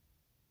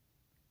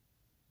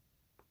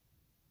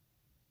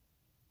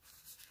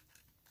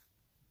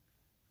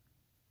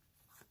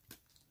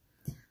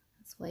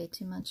 That's way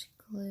too much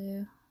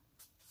glue.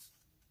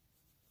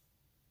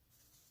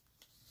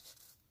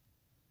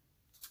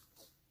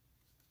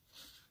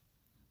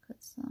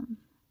 Put some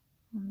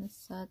on this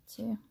side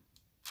too.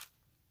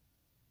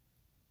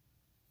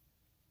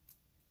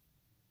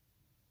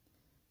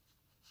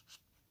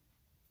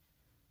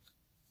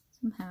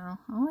 Somehow,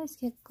 I always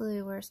get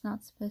glue where it's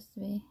not supposed to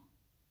be.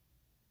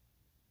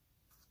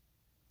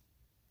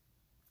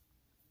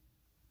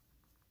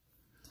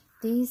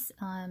 These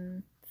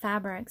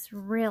fabrics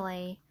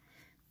really,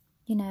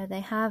 you know,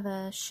 they have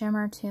a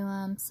shimmer to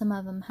them. Some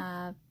of them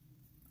have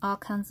all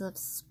kinds of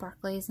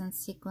sparklies and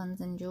sequins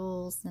and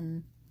jewels,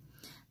 and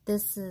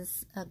this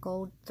is a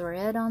gold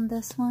thread on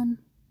this one,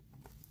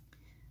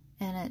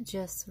 and it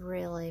just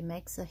really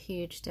makes a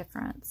huge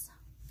difference.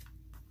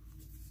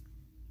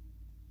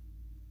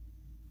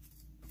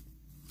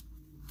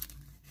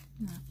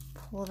 I'm going to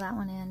pull that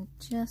one in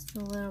just a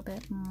little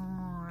bit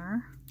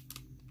more.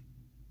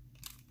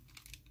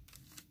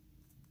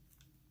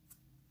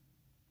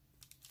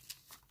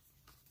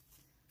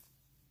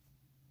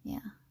 Yeah,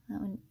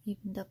 that one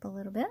evened up a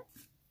little bit.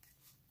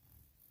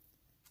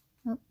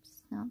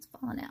 Oops, now it's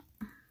falling out.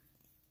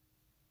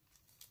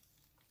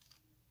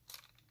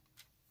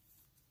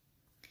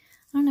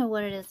 I don't know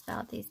what it is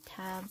about these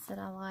tabs that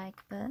I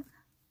like, but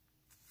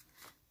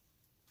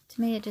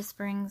to me it just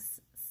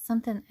brings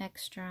something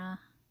extra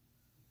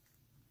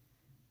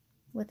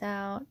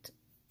without,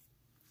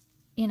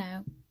 you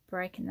know,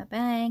 breaking the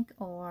bank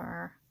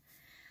or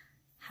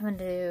having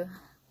to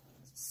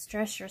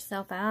stress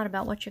yourself out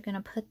about what you're going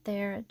to put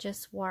there. It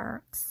just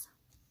works.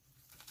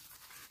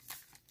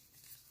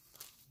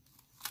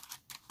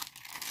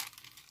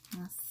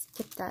 I'll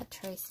skip that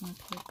tracing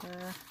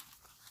paper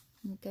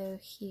and go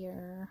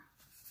here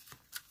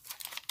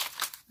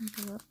and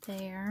go up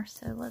there.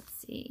 So let's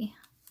see.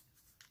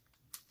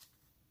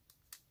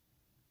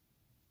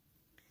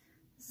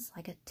 This is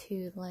like a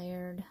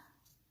 2-layered.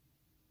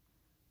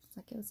 Looks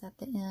like it was at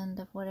the end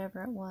of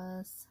whatever it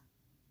was.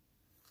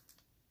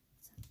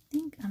 So I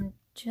think I'm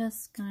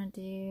just gonna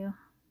do,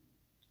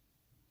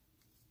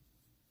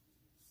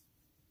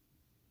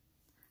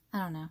 I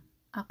don't know,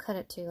 I'll cut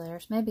it 2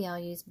 layers. Maybe I'll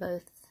use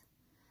both.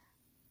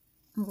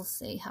 We'll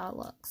see how it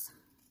looks.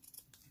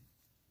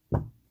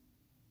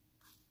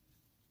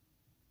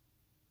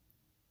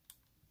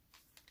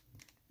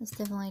 It's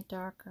definitely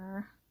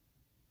darker,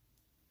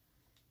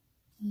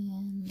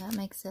 and that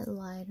makes it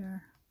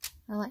lighter.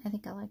 I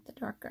think I like the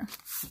darker.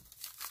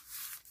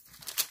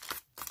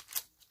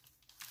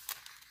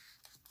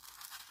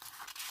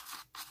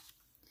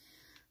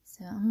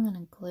 So I'm going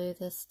to glue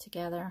this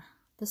together.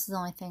 This is the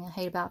only thing I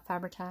hate about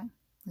Fabri-Tac.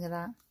 Look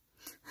at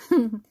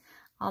that.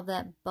 All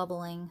that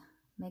bubbling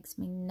makes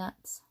me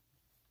nuts.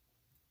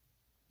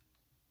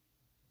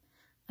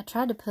 I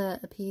tried to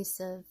put a piece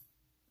of,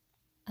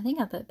 I think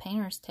I put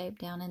painter's tape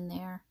down in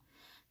there,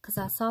 because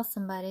I saw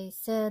somebody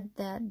said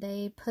that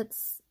they put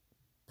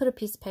a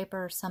piece of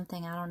paper or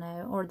something, I don't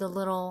know, or the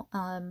little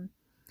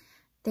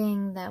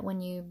thing that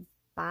when you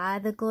buy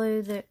the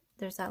glue, that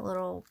there's that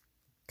little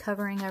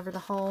covering over the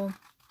hole.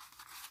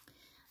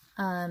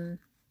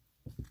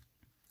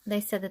 They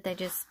said that they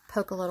just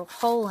poke a little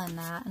hole in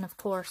that, and of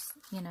course,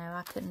 you know,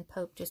 I couldn't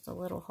poke just a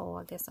little hole.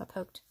 I guess I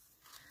poked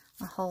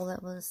a hole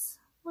that was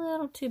a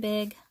little too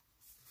big,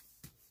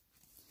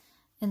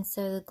 and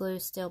so the glue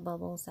still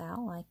bubbles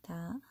out like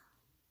that.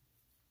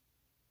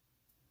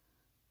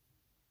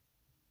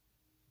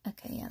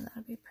 Okay, yeah, that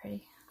would be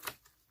pretty.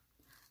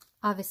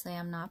 Obviously,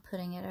 I'm not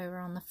putting it over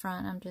on the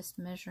front. I'm just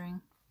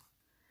measuring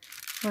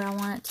where I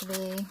want it to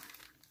be.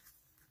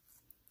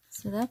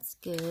 So that's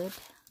good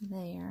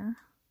there.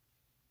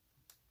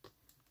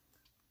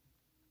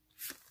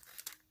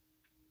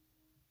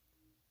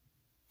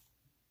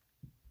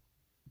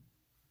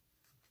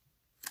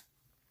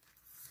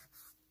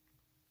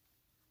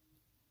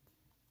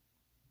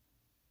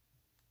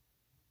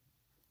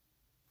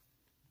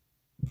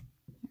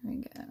 There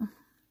we go.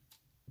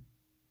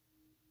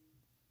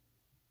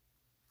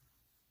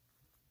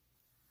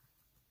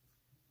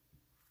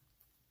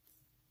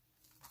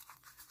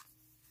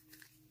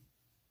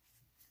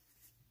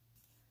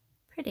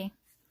 Pretty.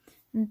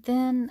 And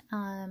then,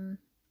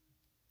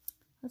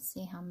 let's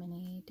see, how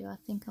many do I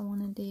think I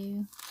want to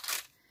do?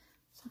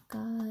 So I've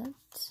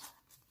got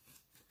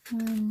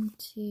 1,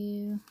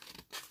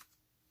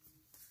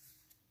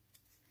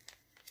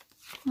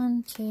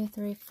 2,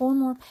 3, 4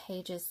 more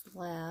pages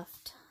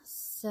left.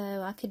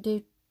 So I could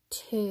do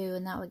 2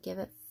 and that would give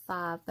it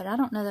 5, but I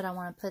don't know that I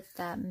want to put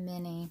that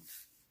many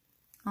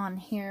on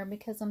here,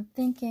 because I'm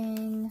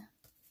thinking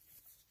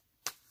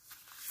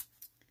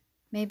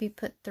maybe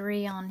put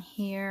 3 on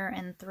here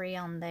and 3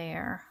 on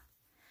there.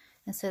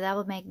 And so that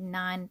would make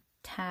 9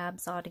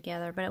 tabs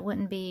altogether, but it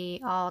wouldn't be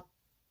all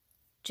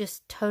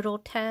just total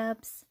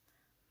tabs.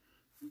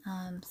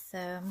 So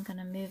I'm going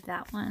to move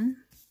that one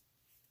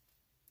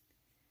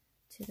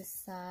to the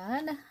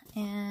side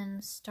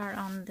and start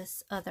on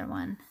this other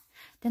one.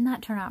 Didn't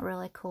that turn out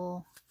really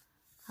cool?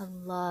 I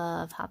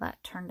love how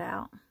that turned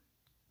out.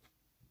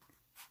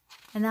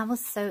 And that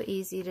was so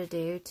easy to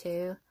do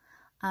too.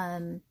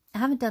 I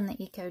haven't done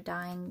the eco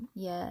dyeing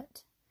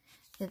yet.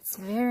 It's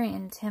very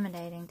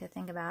intimidating to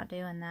think about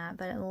doing that,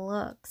 but it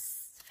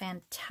looks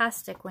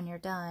fantastic when you're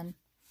done.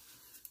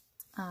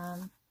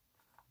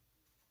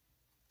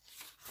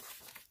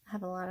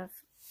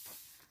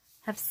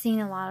 Have seen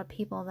a lot of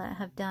people that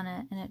have done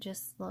it, and it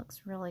just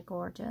looks really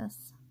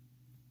gorgeous.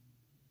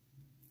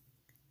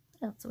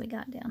 What else we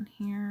got down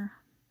here?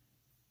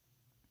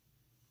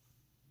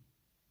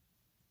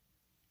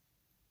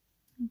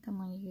 I think I'm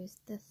going to use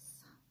this.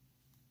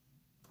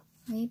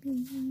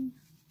 Maybe.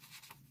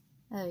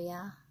 Oh,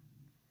 yeah.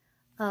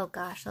 Oh,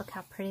 gosh, look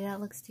how pretty that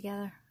looks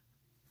together.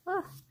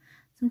 Oh,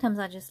 sometimes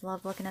I just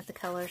love looking at the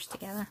colors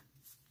together.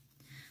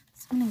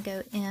 So I'm going to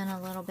go in a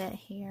little bit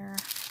here.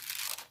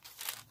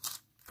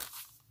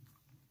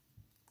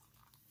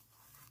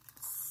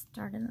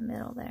 Start in the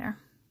middle there.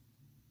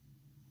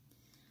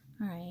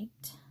 Alright.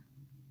 I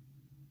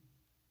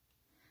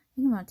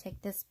think I'm going to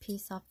take this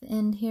piece off the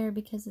end here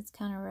because it's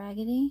kind of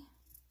raggedy.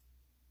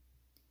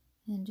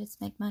 And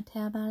just make my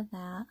tab out of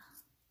that.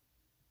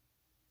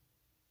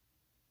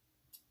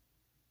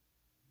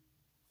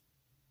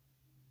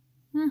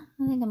 I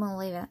think I'm going to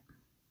leave it.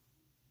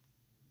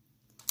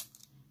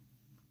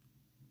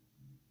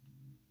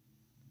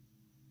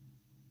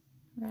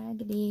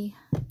 Raggedy,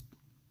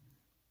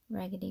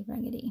 raggedy,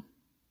 raggedy.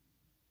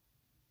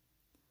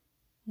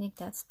 I think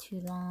that's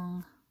too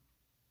long.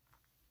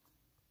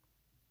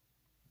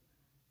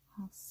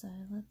 Also,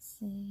 let's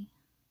see.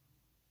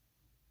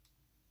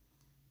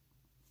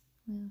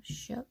 Well,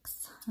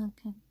 shucks. I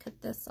can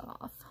cut this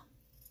off.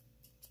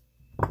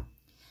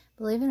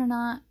 Believe it or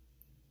not,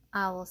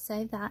 I will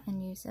save that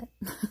and use it.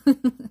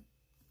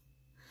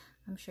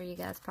 I'm sure you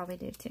guys probably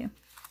do too.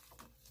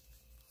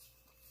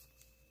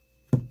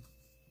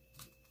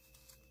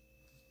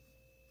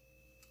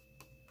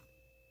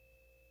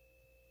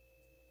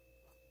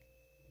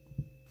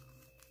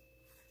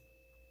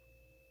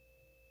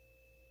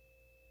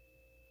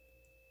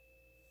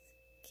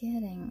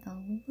 Getting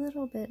a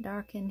little bit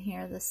dark in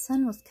here. The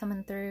sun was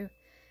coming through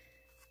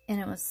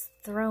and it was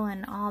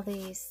throwing all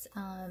these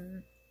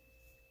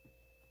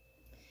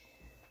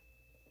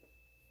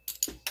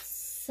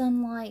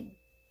sunlight,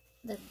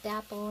 the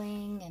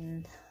dappling,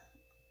 and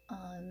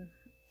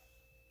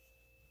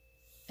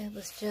it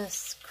was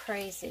just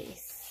crazy.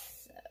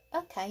 So,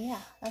 okay,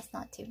 yeah, that's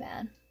not too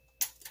bad.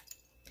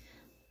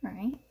 All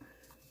right.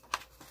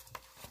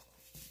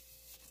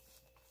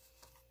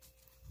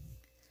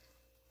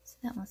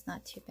 That one's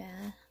not too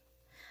bad.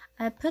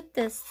 I put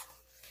this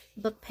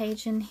book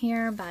page in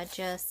here by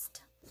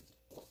just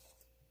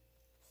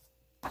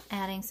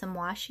adding some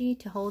washi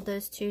to hold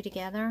those two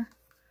together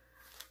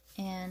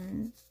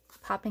and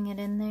popping it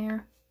in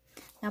there.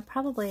 Now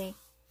probably,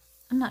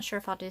 I'm not sure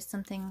if I'll do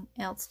something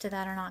else to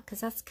that or not,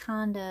 because that's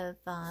kind of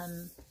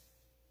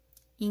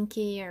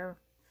inky, or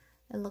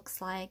it looks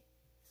like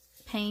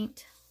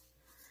paint.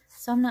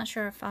 So I'm not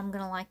sure if I'm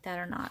going to like that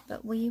or not,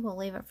 but we will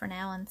leave it for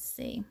now and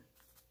see.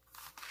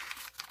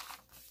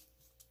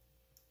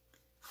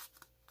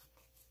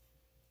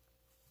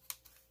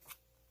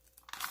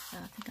 So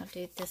I think I'll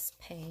do this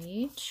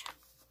page.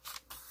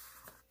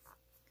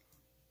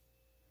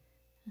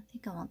 I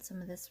think I want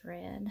some of this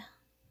red.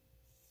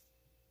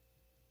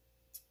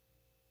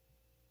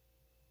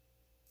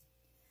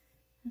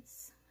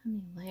 That's, how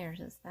many layers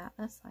is that?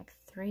 That's like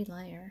 3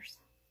 layers.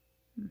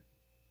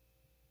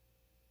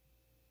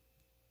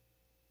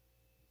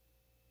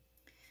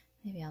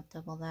 Maybe I'll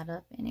double that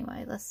up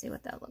anyway. Let's see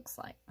what that looks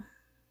like.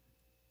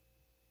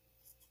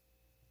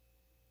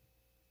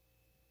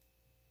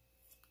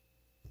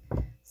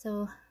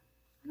 So,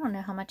 I don't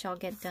know how much I'll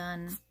get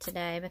done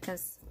today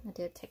because I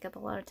did take up a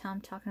lot of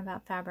time talking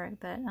about fabric,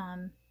 but,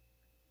 oh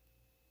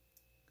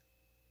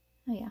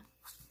yeah.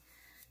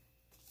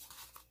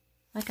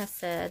 Like I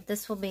said,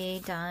 this will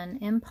be done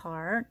in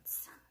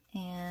parts,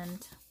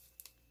 and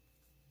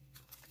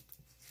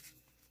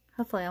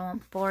hopefully I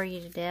won't bore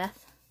you to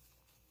death.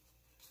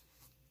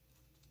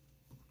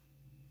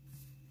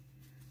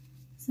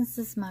 Since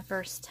this is my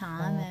first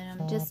time,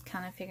 and I'm just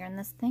kind of figuring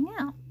this thing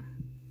out.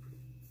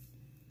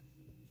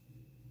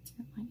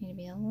 I might need to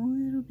be a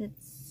little bit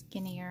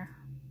skinnier.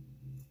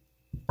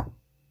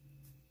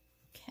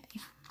 Okay.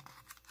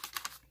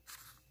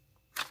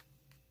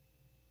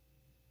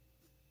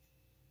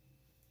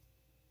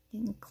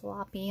 Getting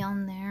cloppy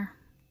on there.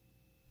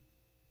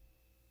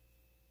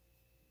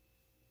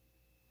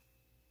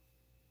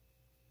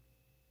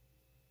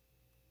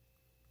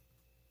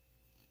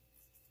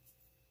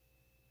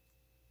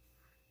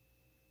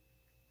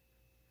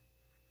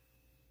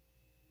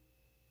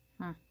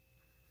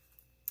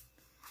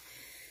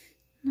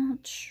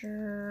 Not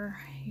sure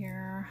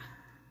here.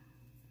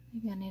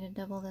 Maybe I need to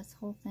double this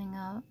whole thing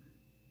up.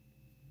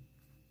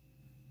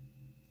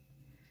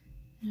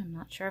 And I'm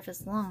not sure if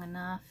it's long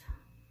enough.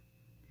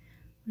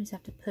 We just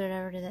have to put it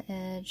over to the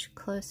edge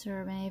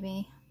closer,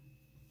 maybe.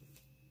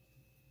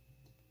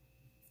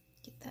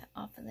 Get that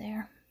off of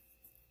there.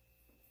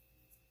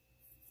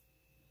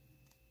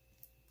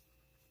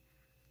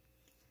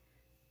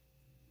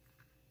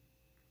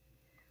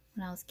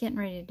 When I was getting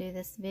ready to do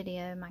this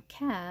video, my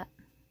cat,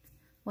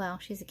 well,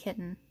 she's a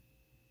kitten,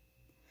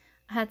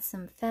 I had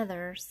some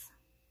feathers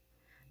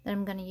that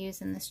I'm going to use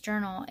in this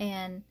journal,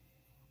 and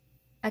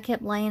I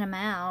kept laying them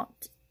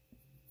out,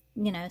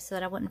 you know, so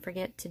that I wouldn't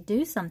forget to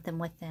do something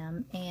with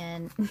them.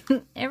 And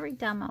every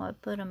time I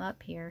would put them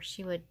up here,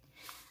 she would,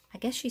 I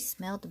guess she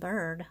smelled the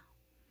bird.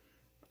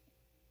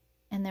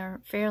 And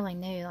they're fairly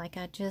new, like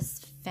I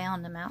just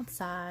found them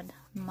outside.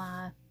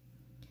 My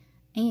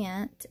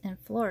aunt in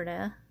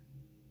Florida,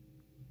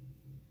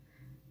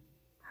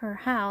 her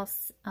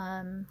house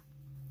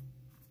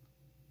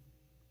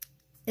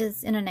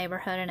is in a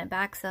neighborhood, and it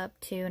backs up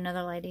to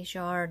another lady's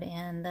yard,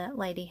 and that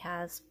lady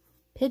has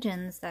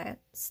pigeons that,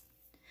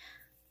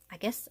 I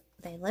guess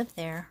they live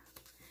there,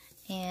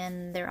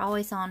 and they're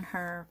always on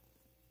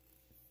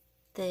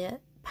the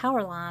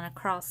power line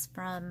across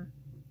from,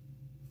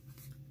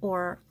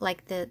 or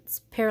like that's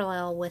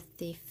parallel with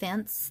the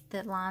fence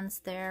that lines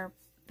their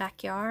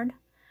backyard.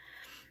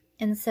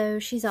 And so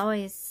she's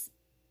always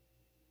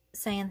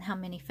saying how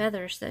many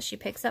feathers that she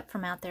picks up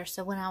from out there.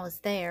 So when I was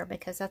there,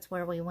 because that's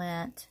where we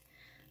went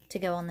to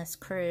go on this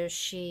cruise,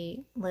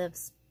 she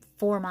lives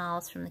 4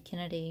 miles from the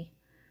Kennedy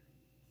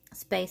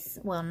Space,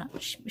 well, not,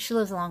 she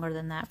lives longer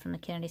than that from the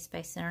Kennedy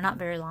Space Center, not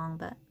very long,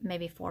 but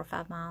maybe 4 or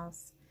 5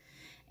 miles,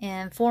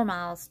 and 4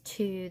 miles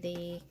to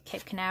the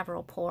Cape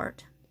Canaveral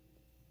port.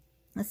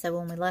 And so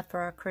when we left for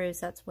our cruise,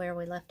 that's where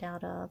we left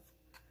out of.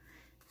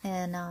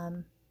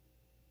 And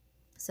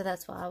So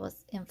that's why I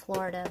was in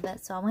Florida.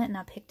 But so I went and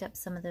I picked up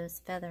some of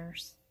those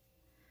feathers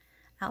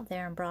out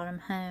there and brought them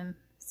home.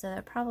 So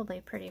they're probably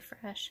pretty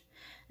fresh.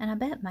 And I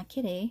bet my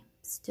kitty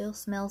still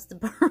smells the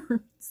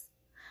birds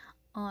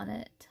on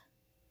it.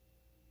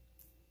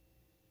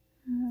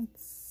 I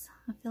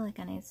feel like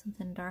I need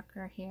something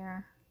darker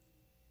here.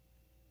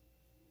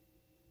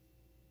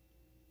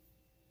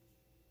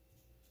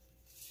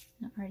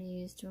 I already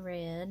used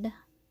red.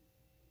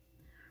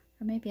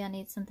 Or maybe I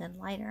need something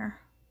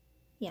lighter.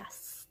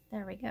 Yes,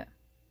 there we go.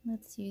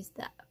 Let's use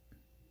that.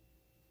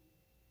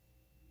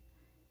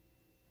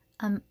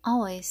 I'm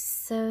always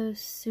so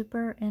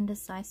super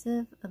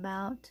indecisive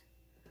about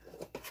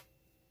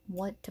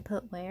what to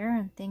put where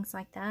and things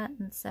like that.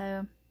 And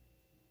so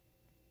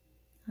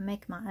I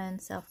make my own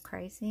self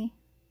crazy.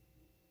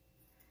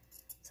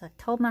 So I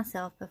told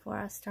myself before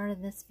I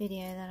started this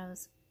video that I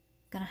was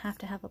going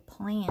to have a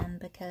plan,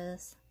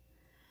 because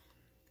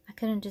I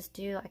couldn't just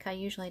do like I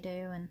usually do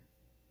and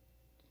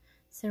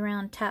sit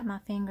around, tap my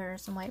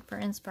fingers and wait for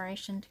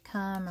inspiration to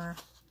come, or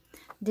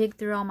dig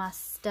through all my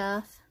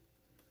stuff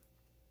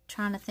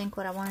trying to think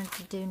what I wanted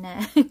to do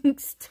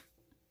next.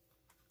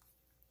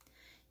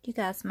 You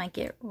guys might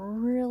get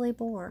really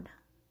bored.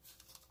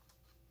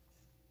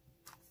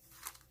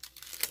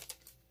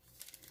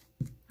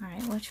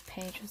 Alright, which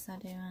page was I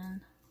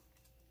doing?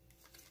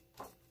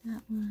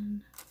 That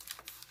one.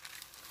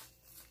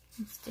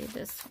 Let's do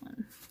this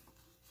one.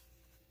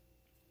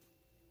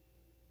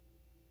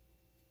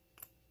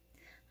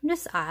 I'm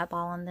just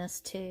eyeballing this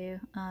too.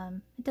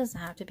 It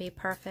doesn't have to be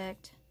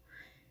perfect.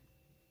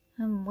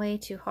 I'm way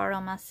too hard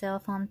on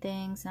myself on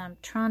things, and I'm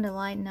trying to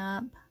lighten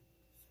up.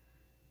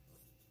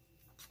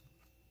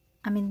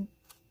 I mean,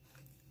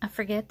 I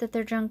forget that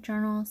they're junk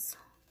journals,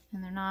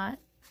 and they're not,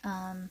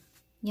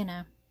 you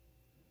know,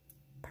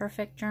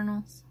 perfect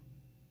journals.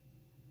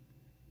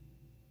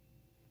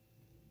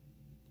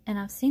 And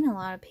I've seen a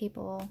lot of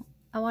people,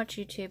 I watch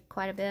YouTube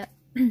quite a bit,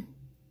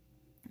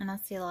 and I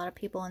see a lot of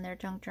people in their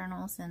junk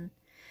journals, and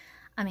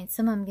I mean,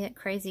 some of them get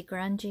crazy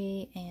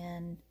grungy,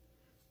 and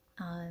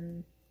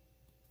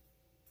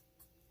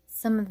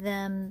some of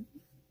them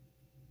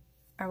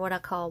are what I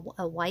call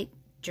a white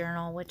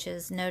journal, which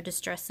is no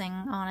distressing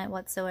on it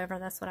whatsoever.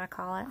 That's what I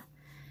call it.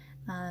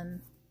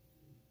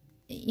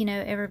 You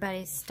know,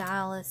 everybody's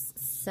style is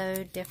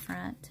so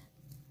different.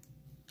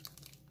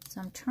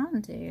 So I'm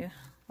trying to,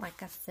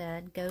 like I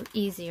said, go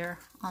easier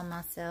on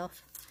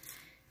myself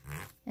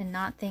and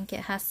not think it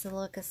has to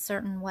look a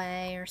certain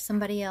way, or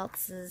somebody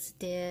else's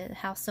did,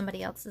 how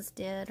somebody else's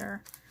did,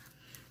 or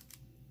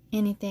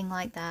anything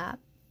like that.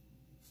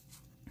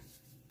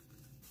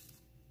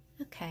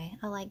 Okay,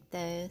 I like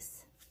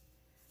those.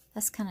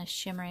 That's kind of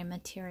shimmery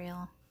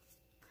material.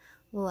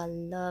 Oh, I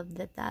love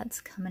that that's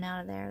coming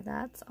out of there.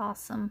 That's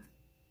awesome.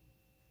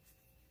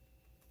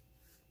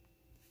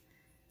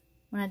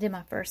 When I did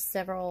my first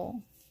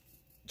several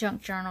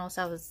junk journals,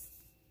 I was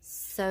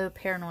so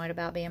paranoid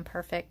about being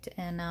perfect.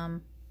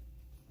 And,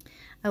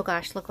 oh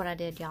gosh, look what I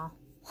did, y'all.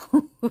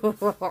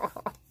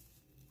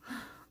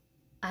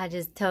 I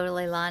just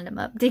totally lined them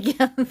up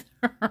together.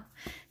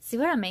 See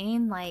what I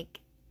mean? Like,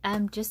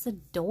 I'm just a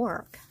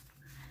dork.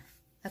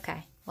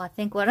 Okay, well, I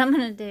think what I'm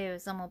going to do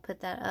is I'm going to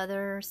put that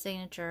other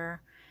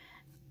signature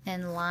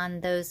and line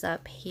those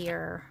up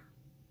here.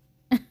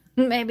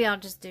 Maybe I'll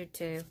just do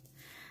two.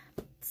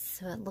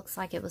 So it looks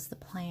like it was the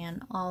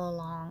plan all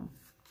along.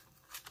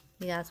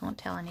 You guys won't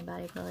tell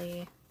anybody, will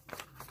you?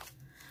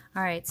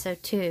 Alright, so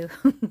two.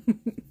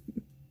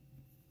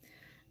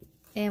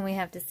 And we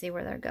have to see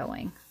where they're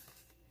going.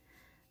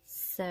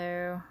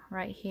 So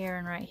right here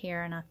and right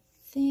here. And I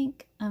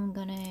think I'm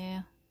going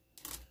to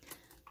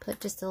put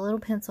just a little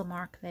pencil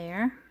mark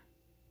there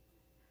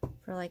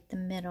for like the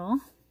middle.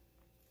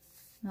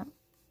 Oh,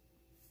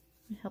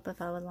 it'd help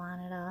if I would line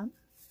it up,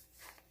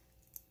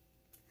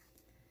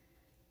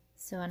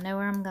 so I know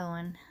where I'm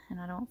going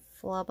and I don't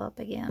flub up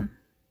again.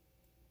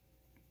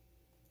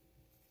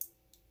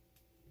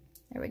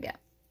 There we go.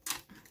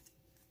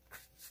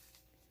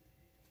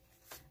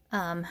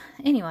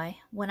 Anyway,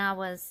 when I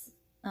was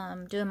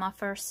doing my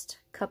first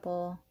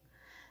couple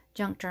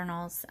junk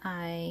journals,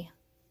 I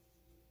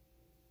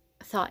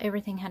thought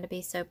everything had to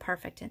be so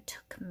perfect. It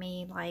took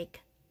me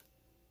like,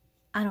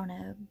 I don't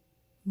know,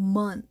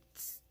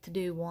 months to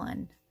do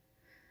one.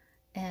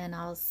 And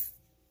I was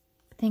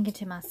thinking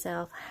to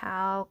myself,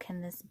 how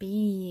can this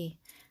be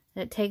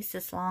that it takes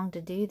this long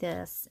to do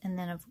this? And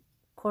then of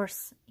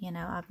course, you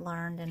know, I've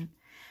learned, and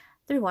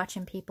through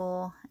watching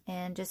people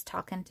and just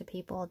talking to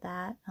people,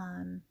 that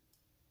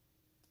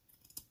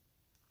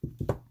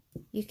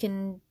you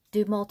can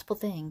do multiple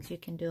things. You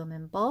can do them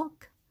in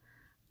bulk.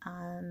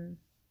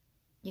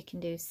 You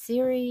can do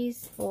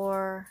series,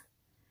 or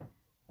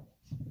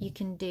you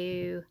can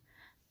do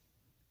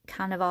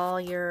kind of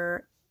all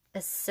your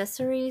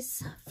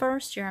accessories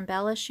first, your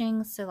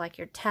embellishing, so like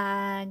your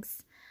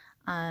tags,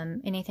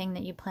 anything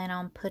that you plan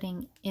on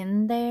putting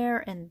in there,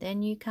 and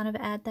then you kind of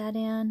add that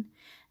in.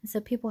 And so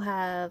people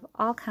have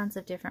all kinds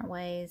of different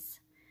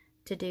ways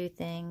to do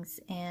things,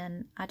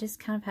 and I just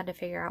kind of had to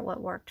figure out what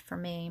worked for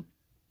me.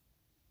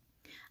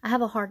 I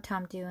have a hard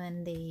time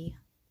doing the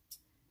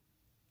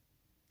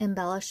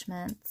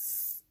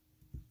embellishments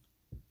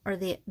or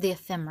the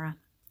ephemera.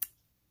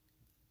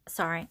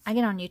 Sorry, I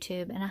get on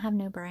YouTube and I have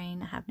no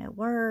brain. I have no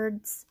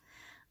words.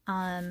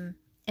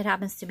 It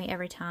happens to me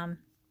every time.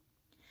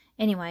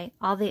 Anyway,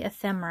 all the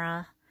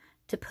ephemera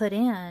to put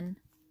in,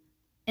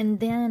 and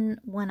then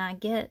when I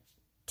get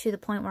to the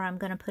point where I'm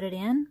going to put it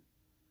in,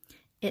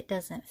 it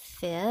doesn't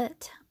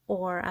fit,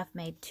 or I've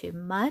made too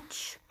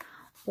much,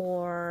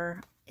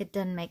 or it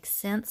doesn't make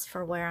sense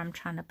for where I'm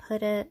trying to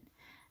put it.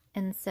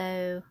 And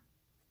so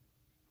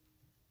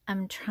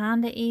I'm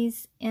trying to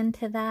ease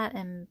into that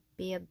and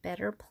be a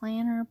better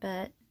planner,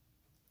 but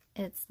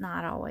it's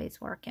not always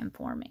working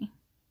for me.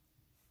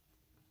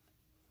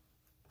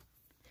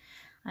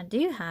 I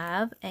do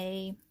have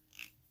a,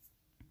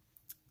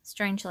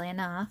 strangely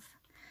enough,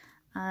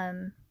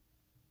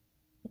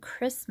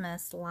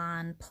 Christmas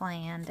line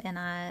planned, and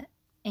I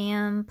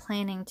am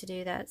planning to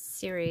do that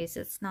series.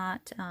 It's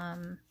not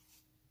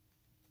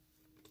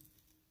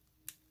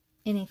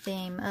any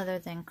theme other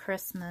than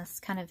Christmas,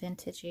 kind of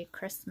vintagey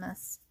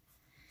Christmas.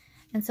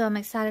 And so I'm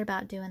excited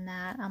about doing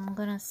that. I'm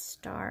going to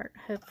start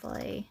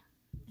hopefully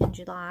in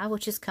July,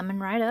 which is coming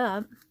right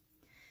up,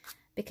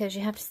 because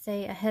you have to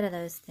stay ahead of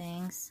those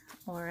things,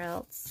 or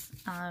else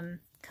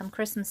come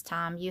Christmas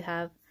time you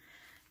have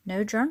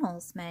no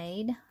journals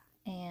made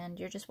and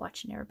you're just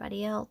watching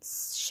everybody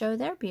else show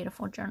their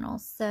beautiful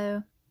journals.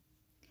 So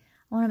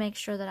I want to make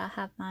sure that I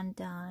have mine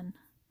done.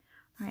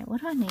 Alright,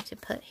 what do I need to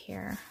put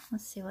here?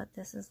 Let's see what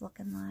this is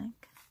looking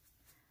like.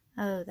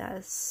 Oh, that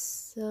is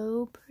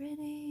so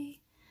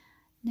pretty.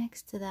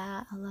 Next to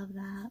that, I love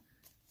that.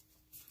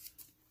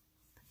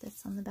 Put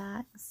this on the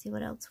back. Let's see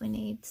what else we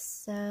need.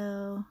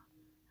 So,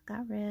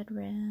 I've got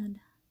red.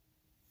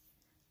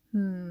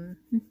 I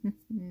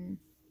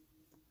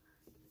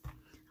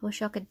wish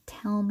y'all could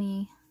tell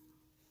me.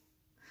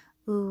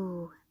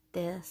 Ooh,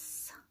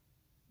 this.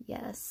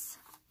 Yes.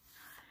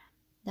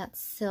 That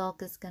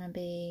silk is going to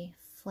be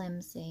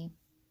flimsy.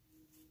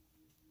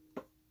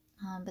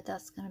 But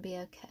that's going to be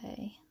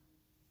okay.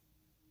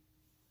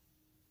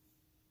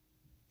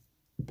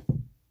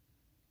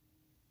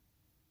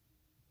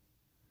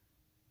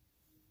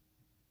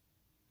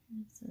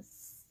 Here's a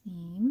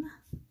seam.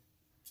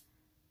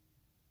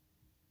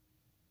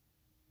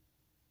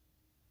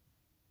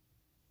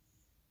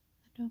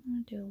 I don't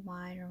want to do a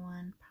wider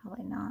one.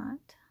 Probably not.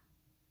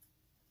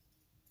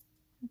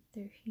 Right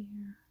through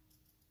here.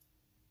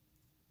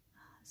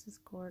 Oh, this is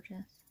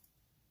gorgeous.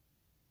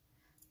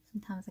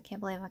 Sometimes I can't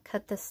believe I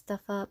cut this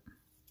stuff up.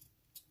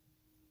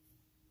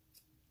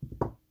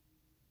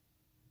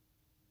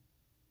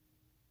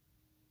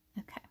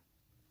 Okay.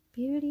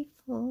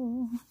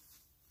 Beautiful.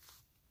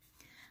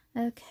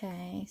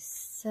 Okay,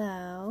 so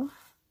now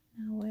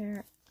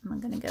where am I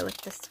going to go with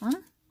this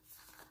one?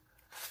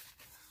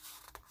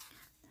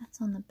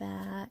 That's on the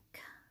back.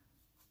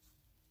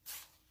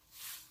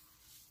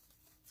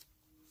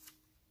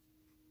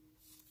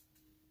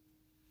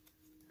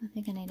 I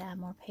think I need to add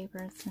more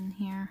papers in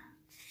here.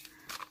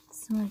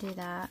 So I'm going to do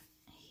that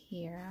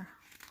here.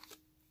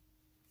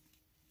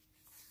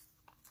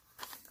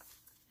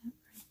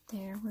 Right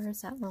there.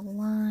 Where's that little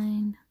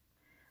line?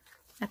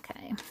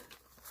 Okay.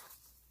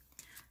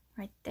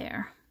 Right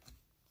there.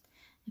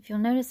 If you'll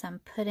notice, I'm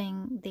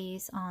putting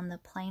these on the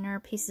plainer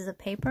pieces of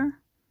paper.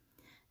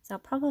 So I'll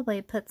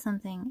probably put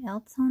something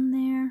else on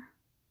there.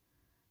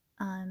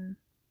 I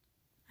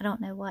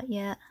don't know what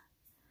yet.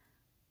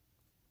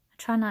 I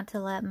try not to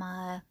let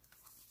my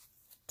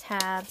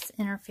tabs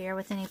interfere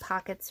with any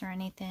pockets or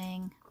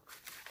anything.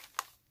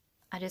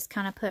 I just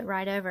kind of put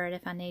right over it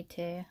if I need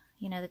to.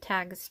 You know, the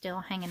tag is still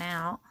hanging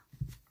out.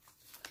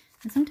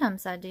 And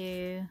sometimes I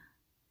do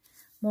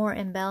more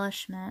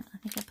embellishment. I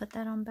think I put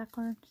that on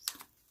backwards.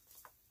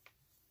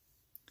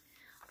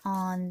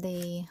 On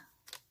the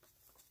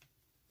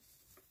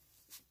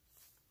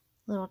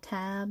little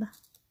tab.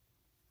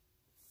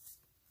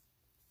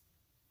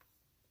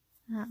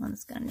 That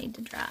one's going to need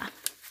to dry.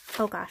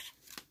 Oh gosh.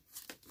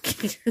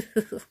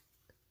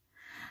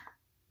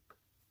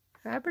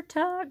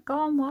 Fabri-Tac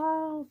gone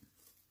wild.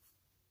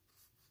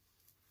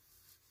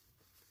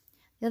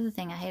 The other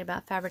thing I hate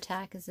about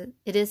Fabri-Tac is that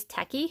it is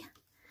tacky,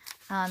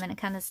 and it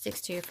kind of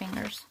sticks to your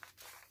fingers.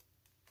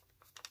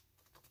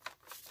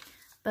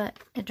 But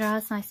it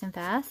dries nice and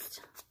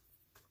fast.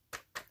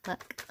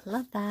 Look, I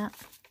love that.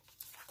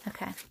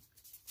 Okay.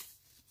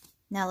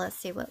 Now let's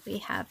see what we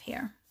have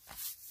here.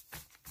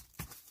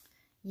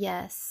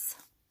 Yes.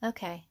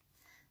 Okay.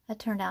 That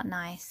turned out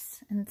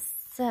nice. And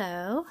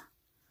so,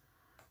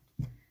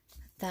 put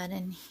that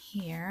in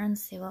here and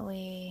see what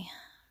we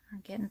are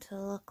getting to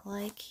look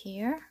like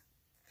here.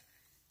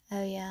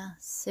 Oh yeah,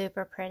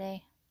 super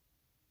pretty.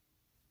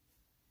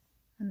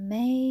 I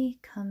may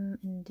come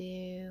and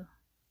do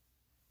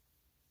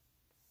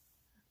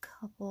a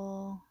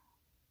couple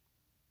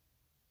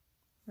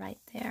right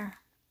there.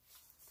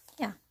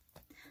 Yeah,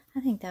 I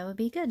think that would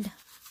be good.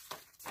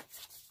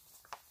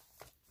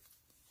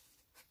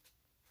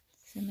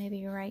 So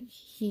maybe right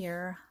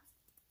here.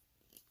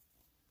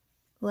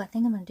 Oh, I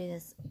think I'm going to do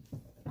this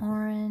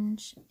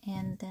orange,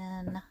 and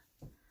then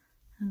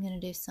I'm going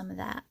to do some of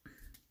that.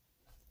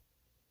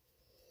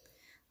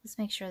 Let's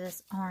make sure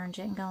this orange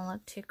ain't going to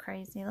look too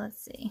crazy.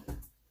 Let's see.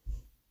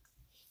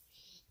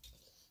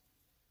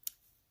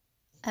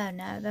 Oh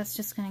no, that's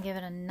just going to give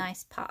it a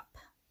nice pop.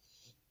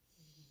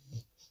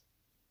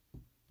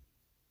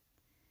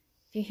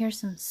 If you hear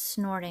some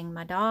snorting,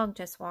 my dog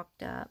just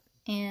walked up,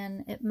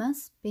 and it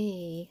must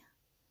be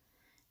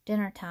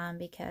dinner time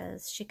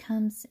because she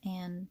comes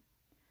and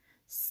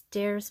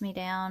stares me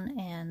down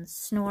and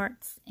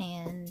snorts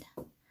and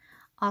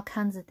all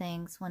kinds of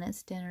things when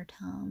it's dinner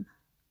time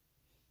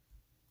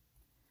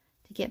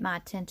to get my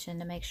attention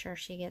to make sure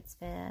she gets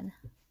fed.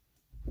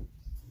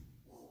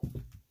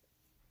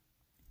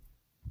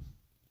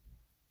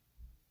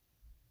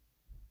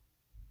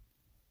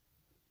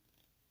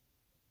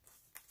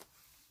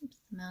 Oops,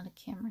 I'm out of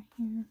camera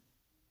here.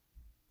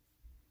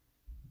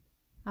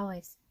 I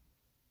always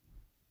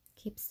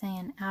keep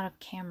saying out of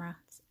camera.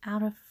 It's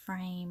out of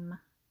frame,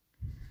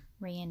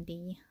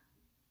 Randy.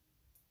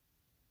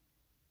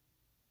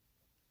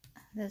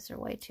 Those are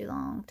way too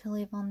long to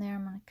leave on there.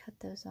 I'm going to cut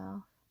those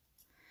off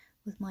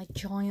with my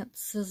giant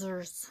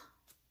scissors.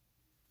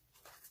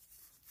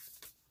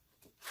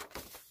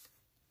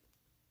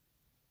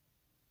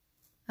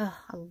 Oh,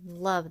 I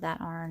love that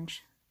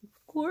orange.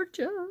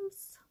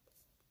 Gorgeous.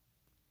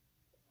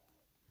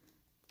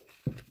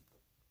 I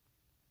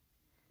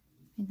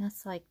mean,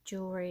 that's like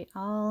jewelry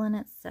all in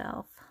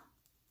itself.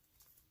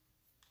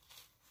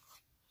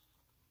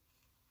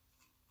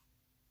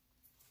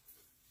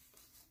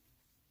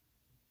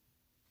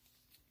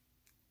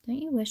 Don't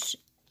you wish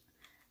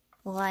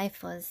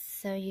life was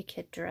so you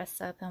could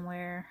dress up and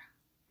wear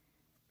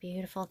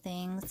beautiful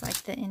things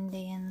like the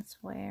Indians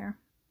wear?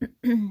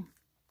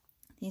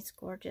 These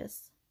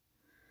gorgeous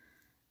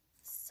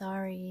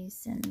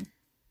saris, and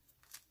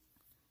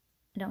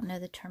I don't know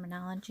the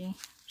terminology.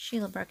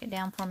 Sheila broke it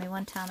down for me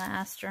one time. I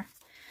asked her,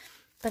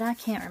 but I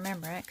can't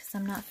remember it because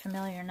I'm not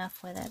familiar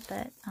enough with it.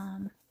 But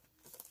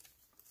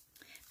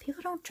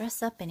people don't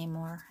dress up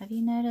anymore. Have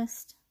you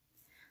noticed?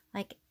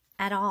 Like,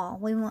 at all.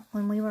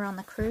 When we were on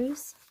the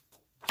cruise,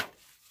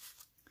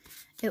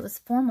 it was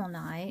formal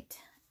night,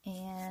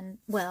 and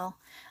well,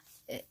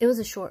 it was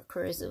a short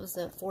cruise. It was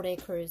a 4-day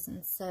cruise,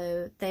 and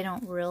so they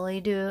don't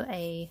really do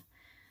a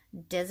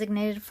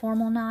designated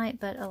formal night,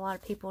 but a lot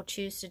of people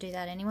choose to do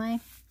that anyway.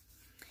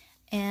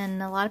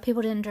 And a lot of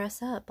people didn't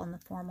dress up on the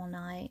formal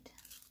night.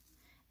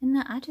 And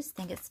I just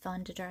think it's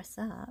fun to dress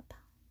up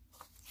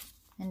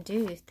and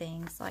do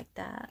things like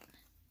that.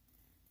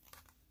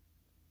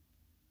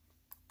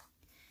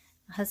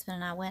 My husband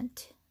and I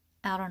went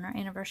out on our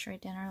anniversary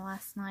dinner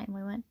last night, and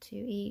we went to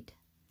eat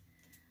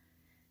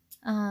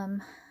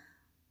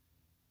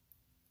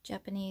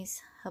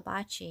Japanese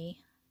hibachi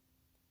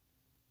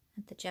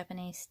at the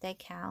Japanese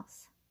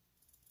steakhouse.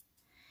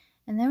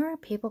 And there were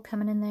people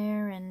coming in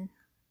there, and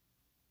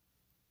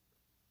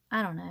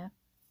I don't know.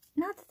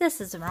 Not that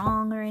this is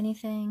wrong or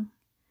anything.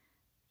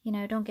 You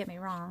know, don't get me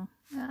wrong.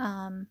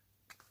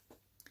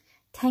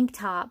 Tank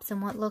tops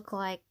and what looked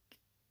like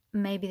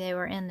maybe they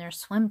were in their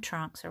swim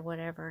trunks or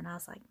whatever. And I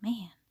was like,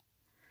 man,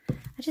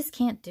 I just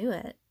can't do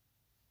it.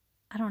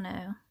 I don't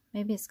know.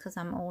 Maybe it's because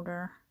I'm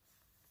older-ish.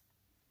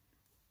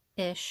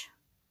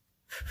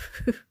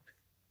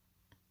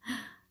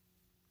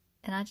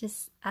 And I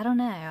don't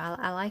know.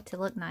 I like to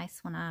look nice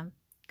when I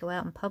go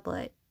out in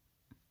public.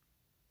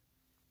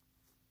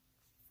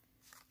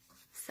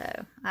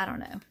 So, I don't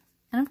know.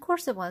 And of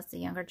course it was the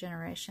younger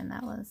generation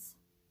that was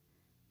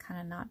kind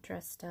of not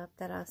dressed up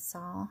that I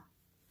saw.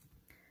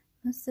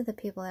 Most of the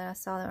people that I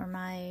saw that were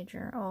my age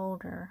or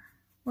older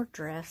were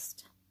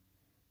dressed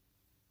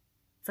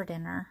for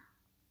dinner.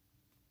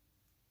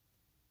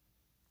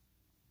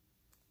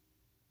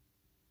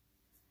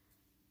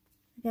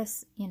 I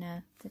guess, you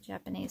know, the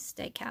Japanese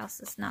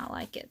steakhouse is not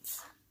like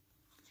it's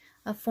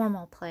a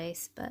formal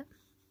place, but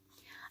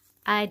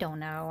I don't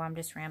know. I'm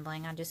just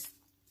rambling. I just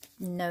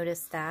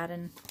noticed that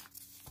and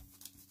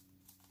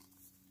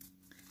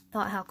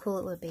thought how cool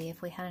it would be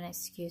if we had an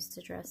excuse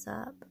to dress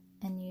up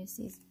and use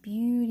these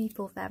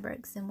beautiful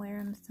fabrics and wear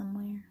them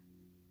somewhere.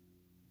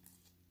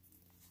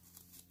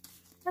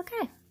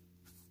 Okay,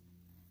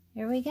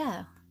 here we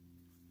go.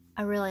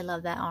 I really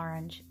love that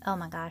orange. Oh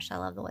my gosh, I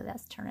love the way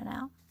that's turning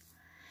out.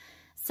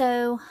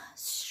 So,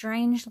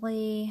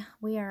 strangely,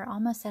 we are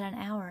almost at an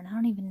hour, and I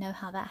don't even know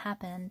how that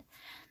happened.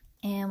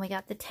 And we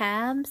got the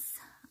tabs.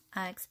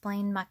 I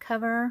explained my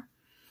cover,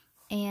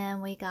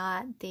 and we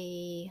got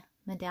the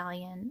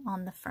medallion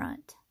on the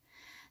front.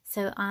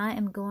 So, I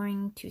am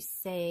going to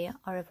say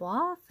au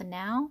revoir for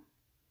now,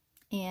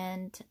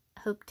 and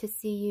hope to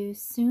see you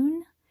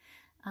soon.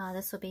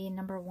 This will be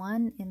number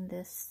 1 in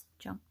this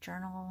junk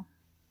journal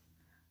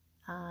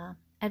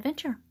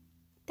adventure.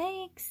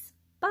 Thanks.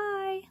 Bye.